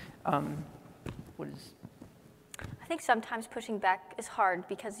 What is? I think sometimes pushing back is hard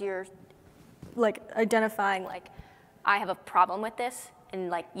because you're identifying I have a problem with this,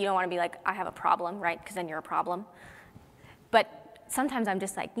 and you don't want to be I have a problem, right? Because then you're a problem. But sometimes I'm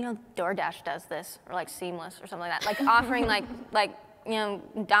just DoorDash does this, or Seamless or something like that. Offering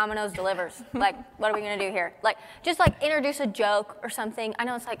Domino's delivers. What are we gonna do here? Just introduce a joke or something. I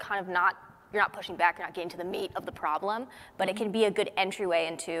know it's kind of not, you're not pushing back, you're not getting to the meat of the problem, but it can be a good entryway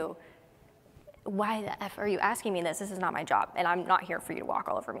into, why the F are you asking me this? This is not my job, and I'm not here for you to walk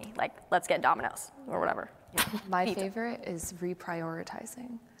all over me. Let's get Domino's or whatever. My favorite is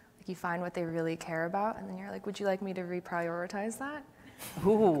reprioritizing. Like you find what they really care about, and then you're like, would you like me to reprioritize that?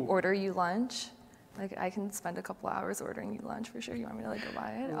 Ooh. Order you lunch. Like I can spend a couple hours ordering you lunch for sure. You want me to like go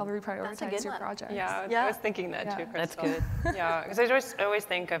buy it? I'll reprioritize your project. Yeah, I was thinking that too, That's Crystal. good. Yeah, because I always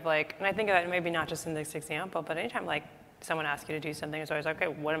think of like, and I think of that maybe not just in this example, but anytime like someone asks you to do something, it's always like, okay,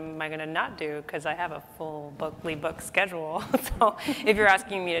 what am I going to not do? Because I have a fully booked schedule. So if you're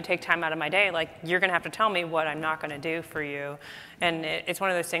asking me to take time out of my day, like you're going to have to tell me what I'm not going to do for you. And it's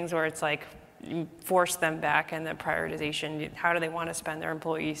one of those things where it's like, you force them back in the prioritization. How do they want to spend their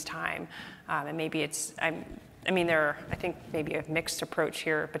employees' time? And maybe it's, I think maybe a mixed approach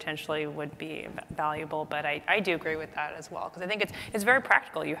here potentially would be valuable, but I do agree with that as well, because I think it's very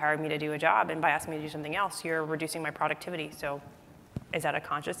practical. You hired me to do a job, and by asking me to do something else, you're reducing my productivity. So is that a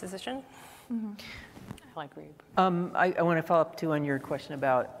conscious decision? I agree. I want to follow up too on your question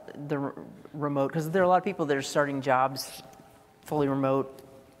about the remote, because there are a lot of people that are starting jobs fully remote.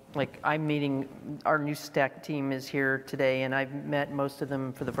 Like I'm meeting, our new Stack team is here today, and I've met most of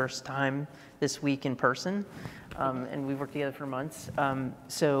them for the first time this week in person, and we've worked together for months.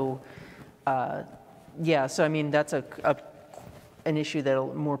 So I mean, that's an issue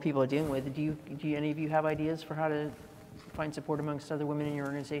that more people are dealing with. Do any of you have ideas for how to find support amongst other women in your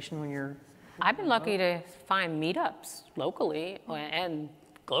organization when you're? I've been lucky to find meetups locally and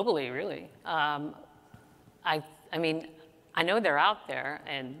globally, really. I mean, I know they're out there,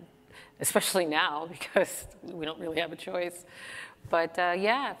 and especially now because we don't really have a choice. But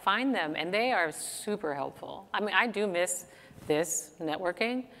yeah, find them, and they are super helpful. I mean, I do miss this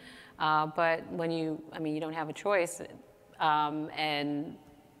networking, but when you don't have a choice, and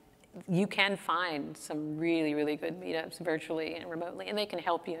you can find some really, really good meetups virtually and remotely, and they can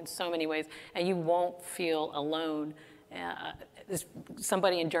help you in so many ways, and you won't feel alone.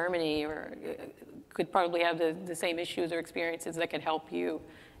 Somebody in Germany could probably have the same issues or experiences that could help you.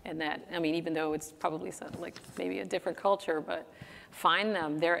 And that, I mean, even though it's probably like maybe a different culture, but find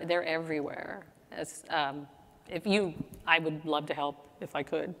them. They're everywhere. I would love to help if I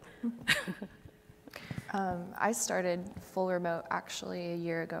could. I started full remote actually a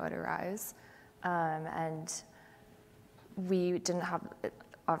year ago at Arise, and we didn't have,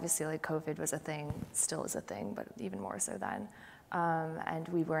 obviously like COVID was a thing, still is a thing, but even more so then. And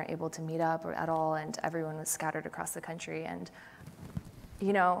we weren't able to meet up at all, and everyone was scattered across the country. And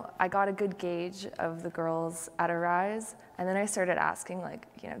you know, I got a good gauge of the girls at Arise, and then I started asking like,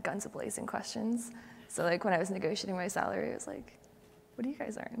 guns a-blazing questions. So like when I was negotiating my salary, I was like, what do you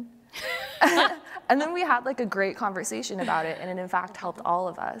guys earn? And then we had like a great conversation about it, and it in fact helped all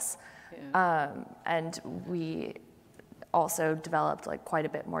of us. Yeah. And we also developed like quite a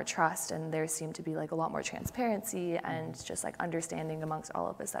bit more trust, and there seemed to be like a lot more transparency and just like understanding amongst all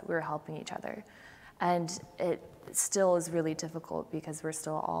of us that we were helping each other. And it still is really difficult because we're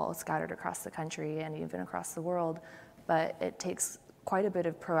still all scattered across the country and even across the world, but it takes quite a bit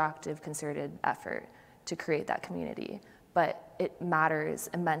of proactive, concerted effort to create that community. But it matters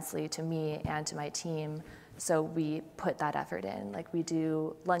immensely to me and to my team, so we put that effort in. Like we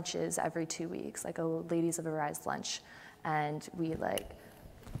do lunches every 2 weeks, like a Ladies of Arise lunch, and we like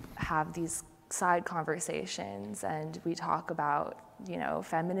have these side conversations, and we talk about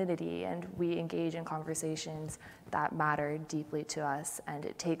femininity, and we engage in conversations that matter deeply to us, and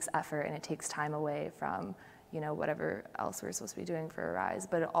it takes effort and it takes time away from whatever else we're supposed to be doing for Arise,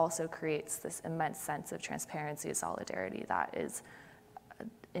 but it also creates this immense sense of transparency and solidarity that is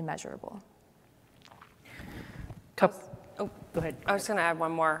immeasurable. Go ahead. I was going to add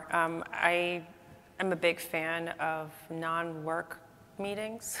one more. I am a big fan of non-work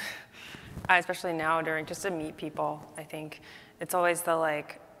meetings, especially now just to meet people. I think it's always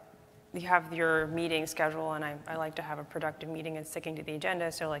you have your meeting schedule, and I like to have a productive meeting and sticking to the agenda,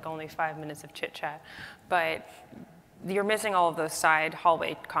 so like only 5 minutes of chit chat. But you're missing all of those side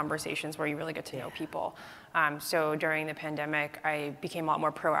hallway conversations where you really get to know people. So during the pandemic, I became a lot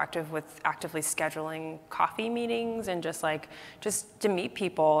more proactive with actively scheduling coffee meetings and just to meet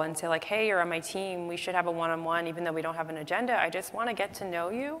people and say like, hey, you're on my team, we should have a one-on-one even though we don't have an agenda. I just want to get to know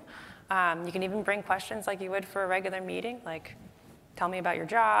you. You can even bring questions like you would for a regular meeting, like tell me about your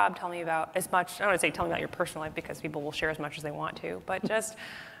job, tell me about as much, I don't want to say tell me about your personal life because people will share as much as they want to, but just,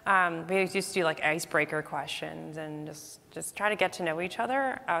 we used to do like icebreaker questions and just try to get to know each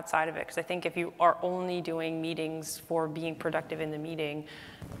other outside of it. Because I think if you are only doing meetings for being productive in the meeting,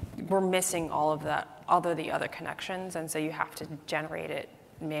 we're missing all of the other connections. And so you have to generate it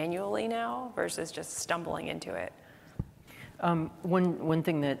manually now versus just stumbling into it. One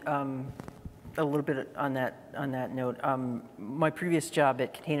thing that a little bit on that note. My previous job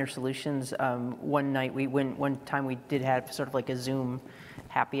at Container Solutions, one time we did have sort of like a Zoom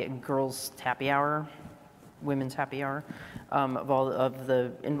girls happy hour, women's happy hour, all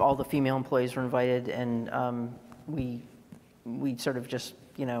the female employees were invited, and we sort of just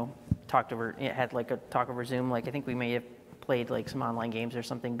had like a talk over Zoom. Like I think we may have played like some online games or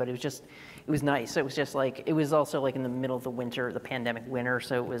something, but it was nice. It was just like, it was also like in the middle of the winter, the pandemic winter,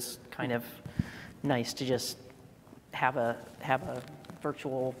 so it was kind of nice to just have a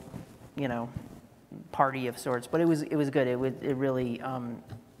virtual, party of sorts. But it was good. It really,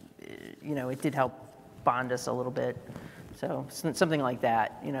 it did help bond us a little bit. So something like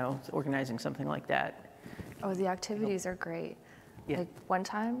that, organizing something like that. Oh, the activities are great. Yeah. Like one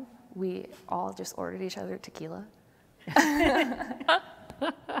time, we all just ordered each other tequila.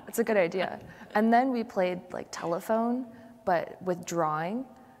 It's a good idea. And then we played like telephone, but with drawing.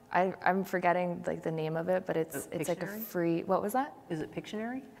 I'm forgetting like the name of it, but it's like a free. What was that? Is it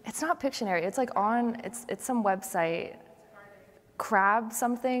Pictionary? It's not Pictionary. It's like it's some website. Crab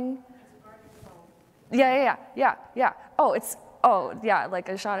something. Yeah. Oh yeah, like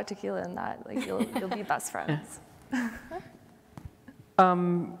a shot of tequila and that. Like you'll be best friends.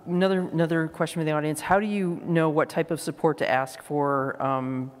 Another question from the audience. How do you know what type of support to ask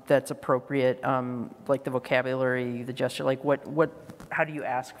for that's appropriate? Like the vocabulary, the gesture, like how do you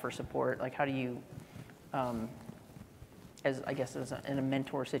ask for support? Like how do you, as in a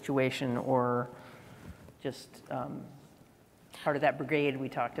mentor situation, or just part of that brigade we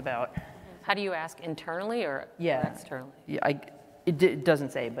talked about? How do you ask internally or externally? Yeah, it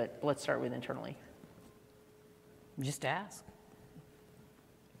doesn't say, but let's start with internally. Just ask.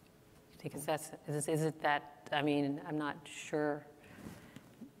 Because is it that, I mean, I'm not sure.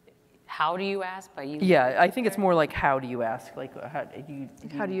 How do you ask? By you? Yeah, I think it's more like how do you ask? Like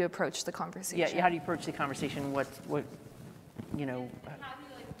How do you approach the conversation? Yeah, how do you approach the conversation? What How do you know what to ask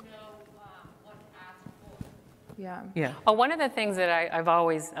for? Yeah. Yeah. Oh, one of the things that I've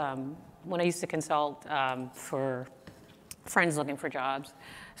always, when I used to consult for friends looking for jobs,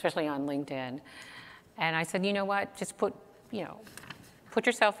 especially on LinkedIn, and I said, you know what, just put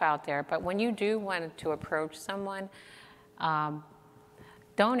yourself out there, but when you do want to approach someone,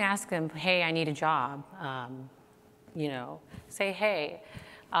 don't ask them, hey, I need a job. Say, hey,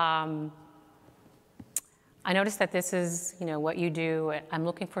 I noticed that this is, what you do. I'm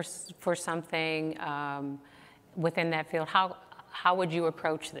looking for something within that field. How would you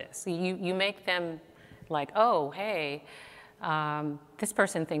approach this? You make them like, oh, hey, this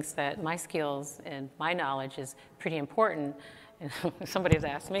person thinks that my skills and my knowledge is pretty important. And somebody has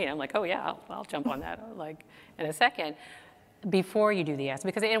asked me, I'm like, oh yeah, I'll jump on that like in a second, before you do the ask,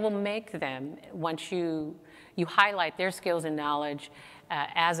 because it will make them, once you highlight their skills and knowledge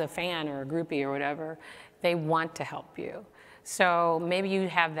as a fan or a groupie or whatever, they want to help you. So maybe you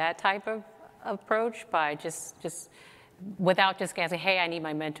have that type of approach by just without just asking, hey, I need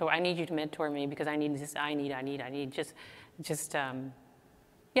my mentor, I need you to mentor me because I need this, I need,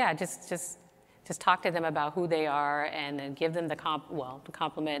 just talk to them about who they are and then give them the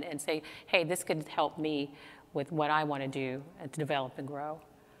compliment and say, hey, this could help me with what I want to do and to develop and grow.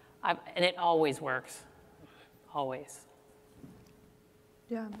 And it always works, always.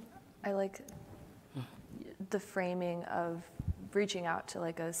 Yeah, I like the framing of reaching out to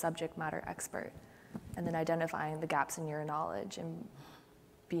like a subject matter expert and then identifying the gaps in your knowledge and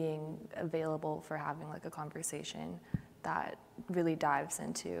being available for having like a conversation that really dives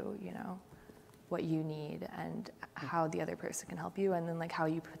into, what you need and how the other person can help you, and then like how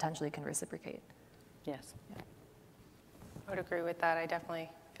you potentially can reciprocate. Yes. Yeah. I would agree with that. I definitely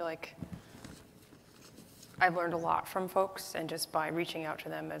feel like I've learned a lot from folks, and just by reaching out to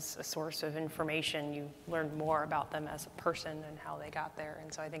them as a source of information, you learn more about them as a person and how they got there.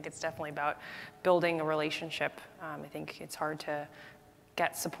 And so I think it's definitely about building a relationship. I think it's hard to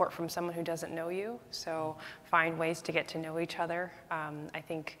get support from someone who doesn't know you, so find ways to get to know each other. I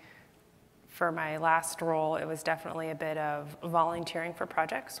think for my last role, it was definitely a bit of volunteering for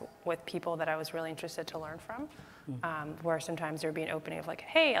projects with people that I was really interested to learn from, where sometimes there'd be an opening of like,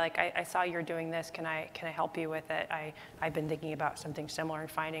 hey, like I saw you're doing this, can I help you with it? I've been thinking about something similar and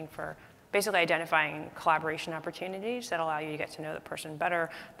finding for basically identifying collaboration opportunities that allow you to get to know the person better.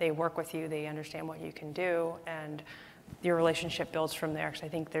 They work with you, they understand what you can do, and your relationship builds from there. Because I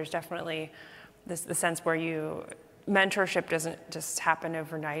think there's definitely the sense where mentorship doesn't just happen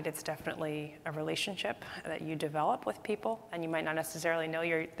overnight. It's definitely a relationship that you develop with people, and you might not necessarily know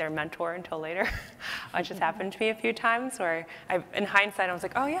you're their mentor until later, which has happened to me a few times where in hindsight, I was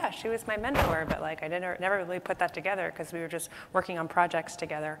like, oh yeah, she was my mentor, but like I never really put that together because we were just working on projects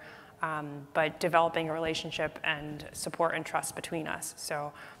together. but developing a relationship and support and trust between us.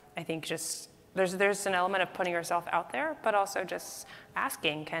 So I think just there's an element of putting yourself out there, but also just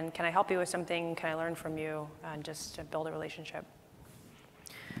asking, can I help you with something? Can I learn from you? And just to build a relationship.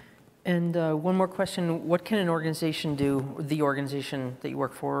 And one more question, what can an organization do, the organization that you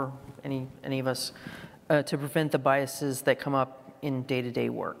work for, any of us, to prevent the biases that come up in day-to-day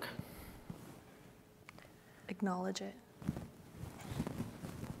work? Acknowledge it.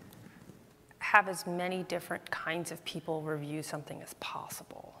 Have as many different kinds of people review something as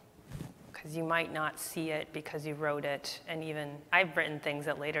possible. Because you might not see it because you wrote it, and even I've written things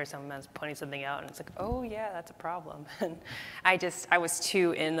that later someone's pointing something out, and it's like, oh yeah, that's a problem. And I was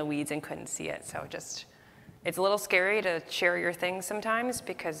too in the weeds and couldn't see it, so it's a little scary to share your things sometimes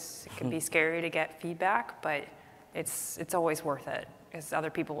because it can be scary to get feedback, but it's always worth it because other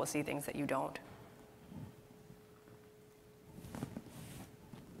people will see things that you don't.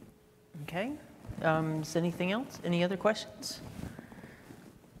 Okay, is anything else? Any other questions?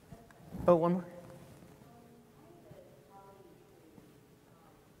 Oh, one more.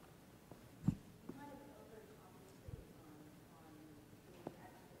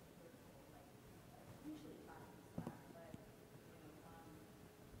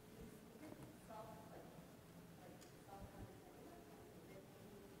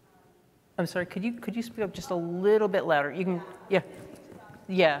 I'm sorry, could you speak up just a little bit louder? You can,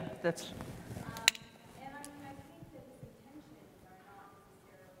 yeah, that's.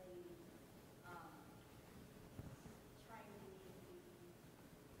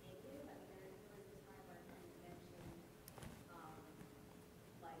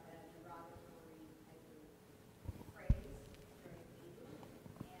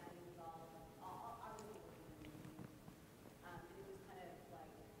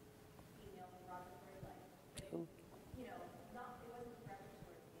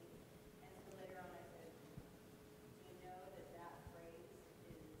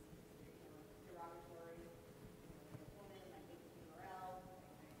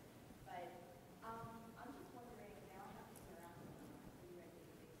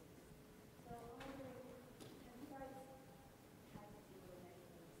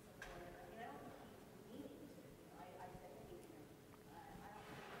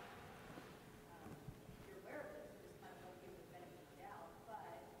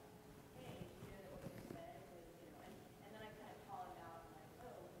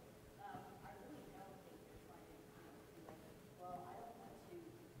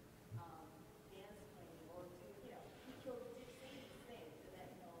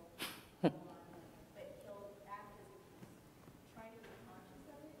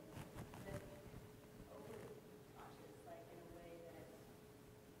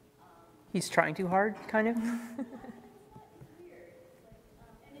 He's trying too hard, kind of?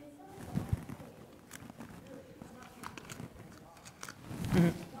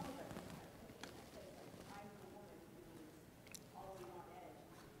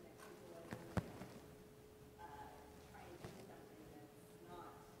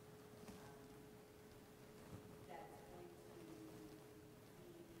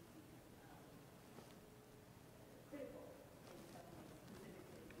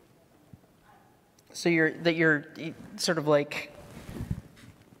 So you're sort of like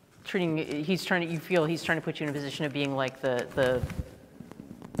treating, you feel he's trying to put you in a position of being like the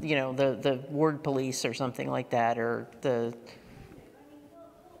word police or something like that, or the.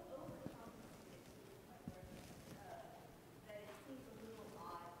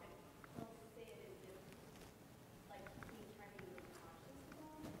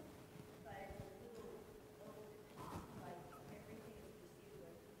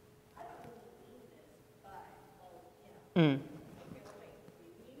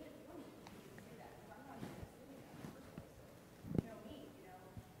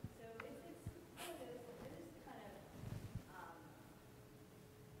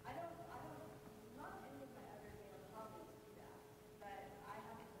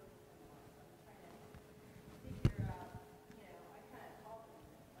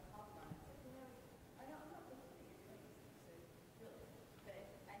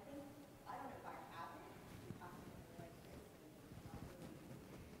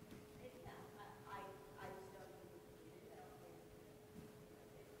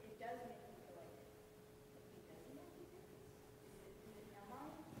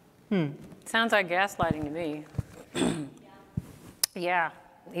 Sounds like gaslighting to me. Yeah,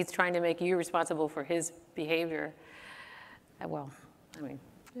 he's trying to make you responsible for his behavior. Well, I mean,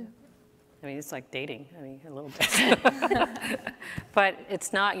 it's like dating, a little bit. But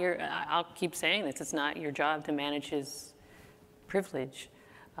it's not I'll keep saying this, it's not your job to manage his privilege.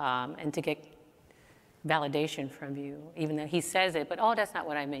 and to get validation from you, even though he says it, but oh, that's not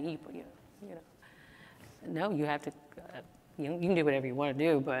what I meant. You know. No, you have to, you can do whatever you want to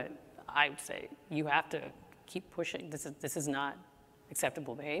do, but I would say you have to keep pushing. This is not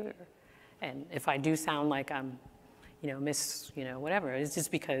acceptable behavior. And if I do sound like I'm, whatever, it's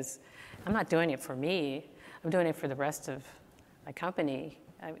just because I'm not doing it for me. I'm doing it for the rest of my company,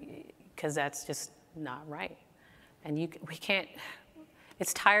 because that's just not right. And we can't,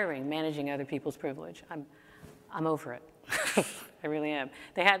 it's tiring managing other people's privilege. I'm over it. I really am.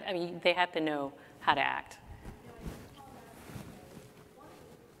 They have to know how to act.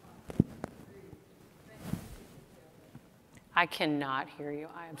 I cannot hear you.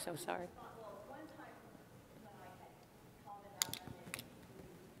 I am so sorry.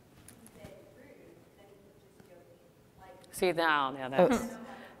 See, now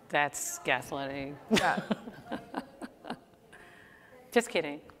that's gaslighting. Yeah. Just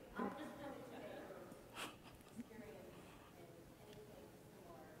kidding.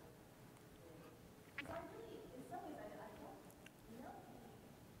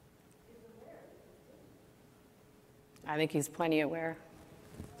 I think he's plenty aware.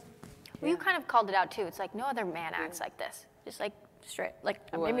 Well, you kind of called it out too. It's like no other man acts like this. Just like straight, like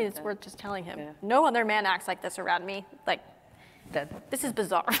maybe it's worth just telling him. Yeah. No other man acts like this around me. Like this is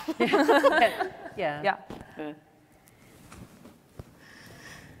bizarre. Yeah. Yeah.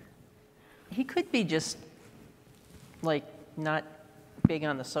 He could be just like not big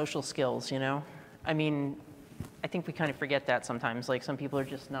on the social skills, you know? I mean, I think we kind of forget that sometimes. Like some people are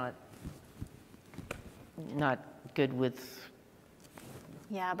just not good with.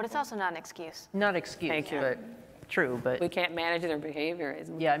 Yeah, but it's also not an excuse. Not excuse, Thank you. but true. But We can't manage their behavior.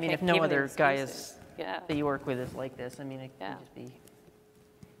 yeah, I mean, if Can't no give them other guy excuses. that you work with is like this, I mean, it Yeah. could just be.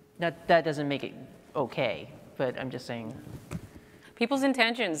 That doesn't make it okay, but I'm just saying. People's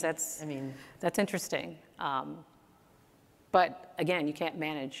intentions, that's interesting. But again, you can't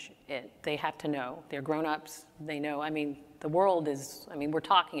manage it. They have to know. They're grown-ups. They know. I mean, the world is, we're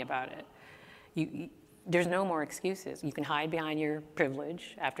talking about it. There's no more excuses. You can hide behind your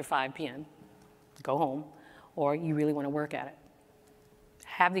privilege after 5 p.m., go home, or you really want to work at it.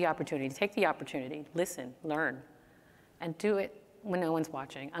 Have the opportunity, take the opportunity, listen, learn, and do it when no one's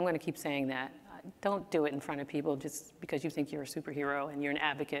watching. I'm going to keep saying that. Don't do it in front of people just because you think you're a superhero and you're an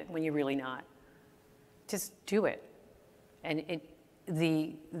advocate when you're really not. Just do it. And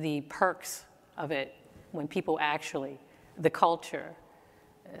the perks of it, when people actually, the culture,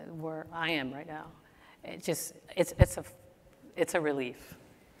 where I am right now, it's a relief.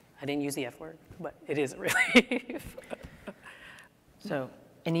 I didn't use the F word, but it is a relief. So,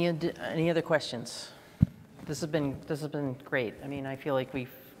 any other questions? This has been great. I mean, I feel like we've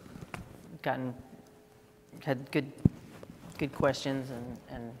had good questions,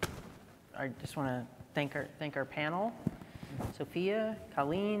 and I just want to thank our panel, Sophia,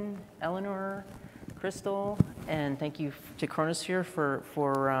 Colleen, Eleanor, Crystal, and thank you to Chronosphere for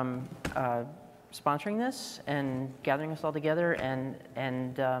sponsoring this and gathering us all together,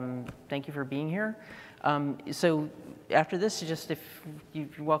 and thank you for being here. So after this, just if you're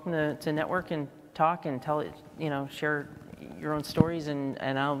welcome to network and talk and tell it, share your own stories, and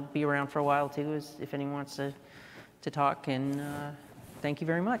I'll be around for a while too, if anyone wants to talk. And thank you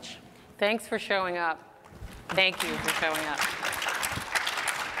very much. Thanks for showing up. Thank you for showing up.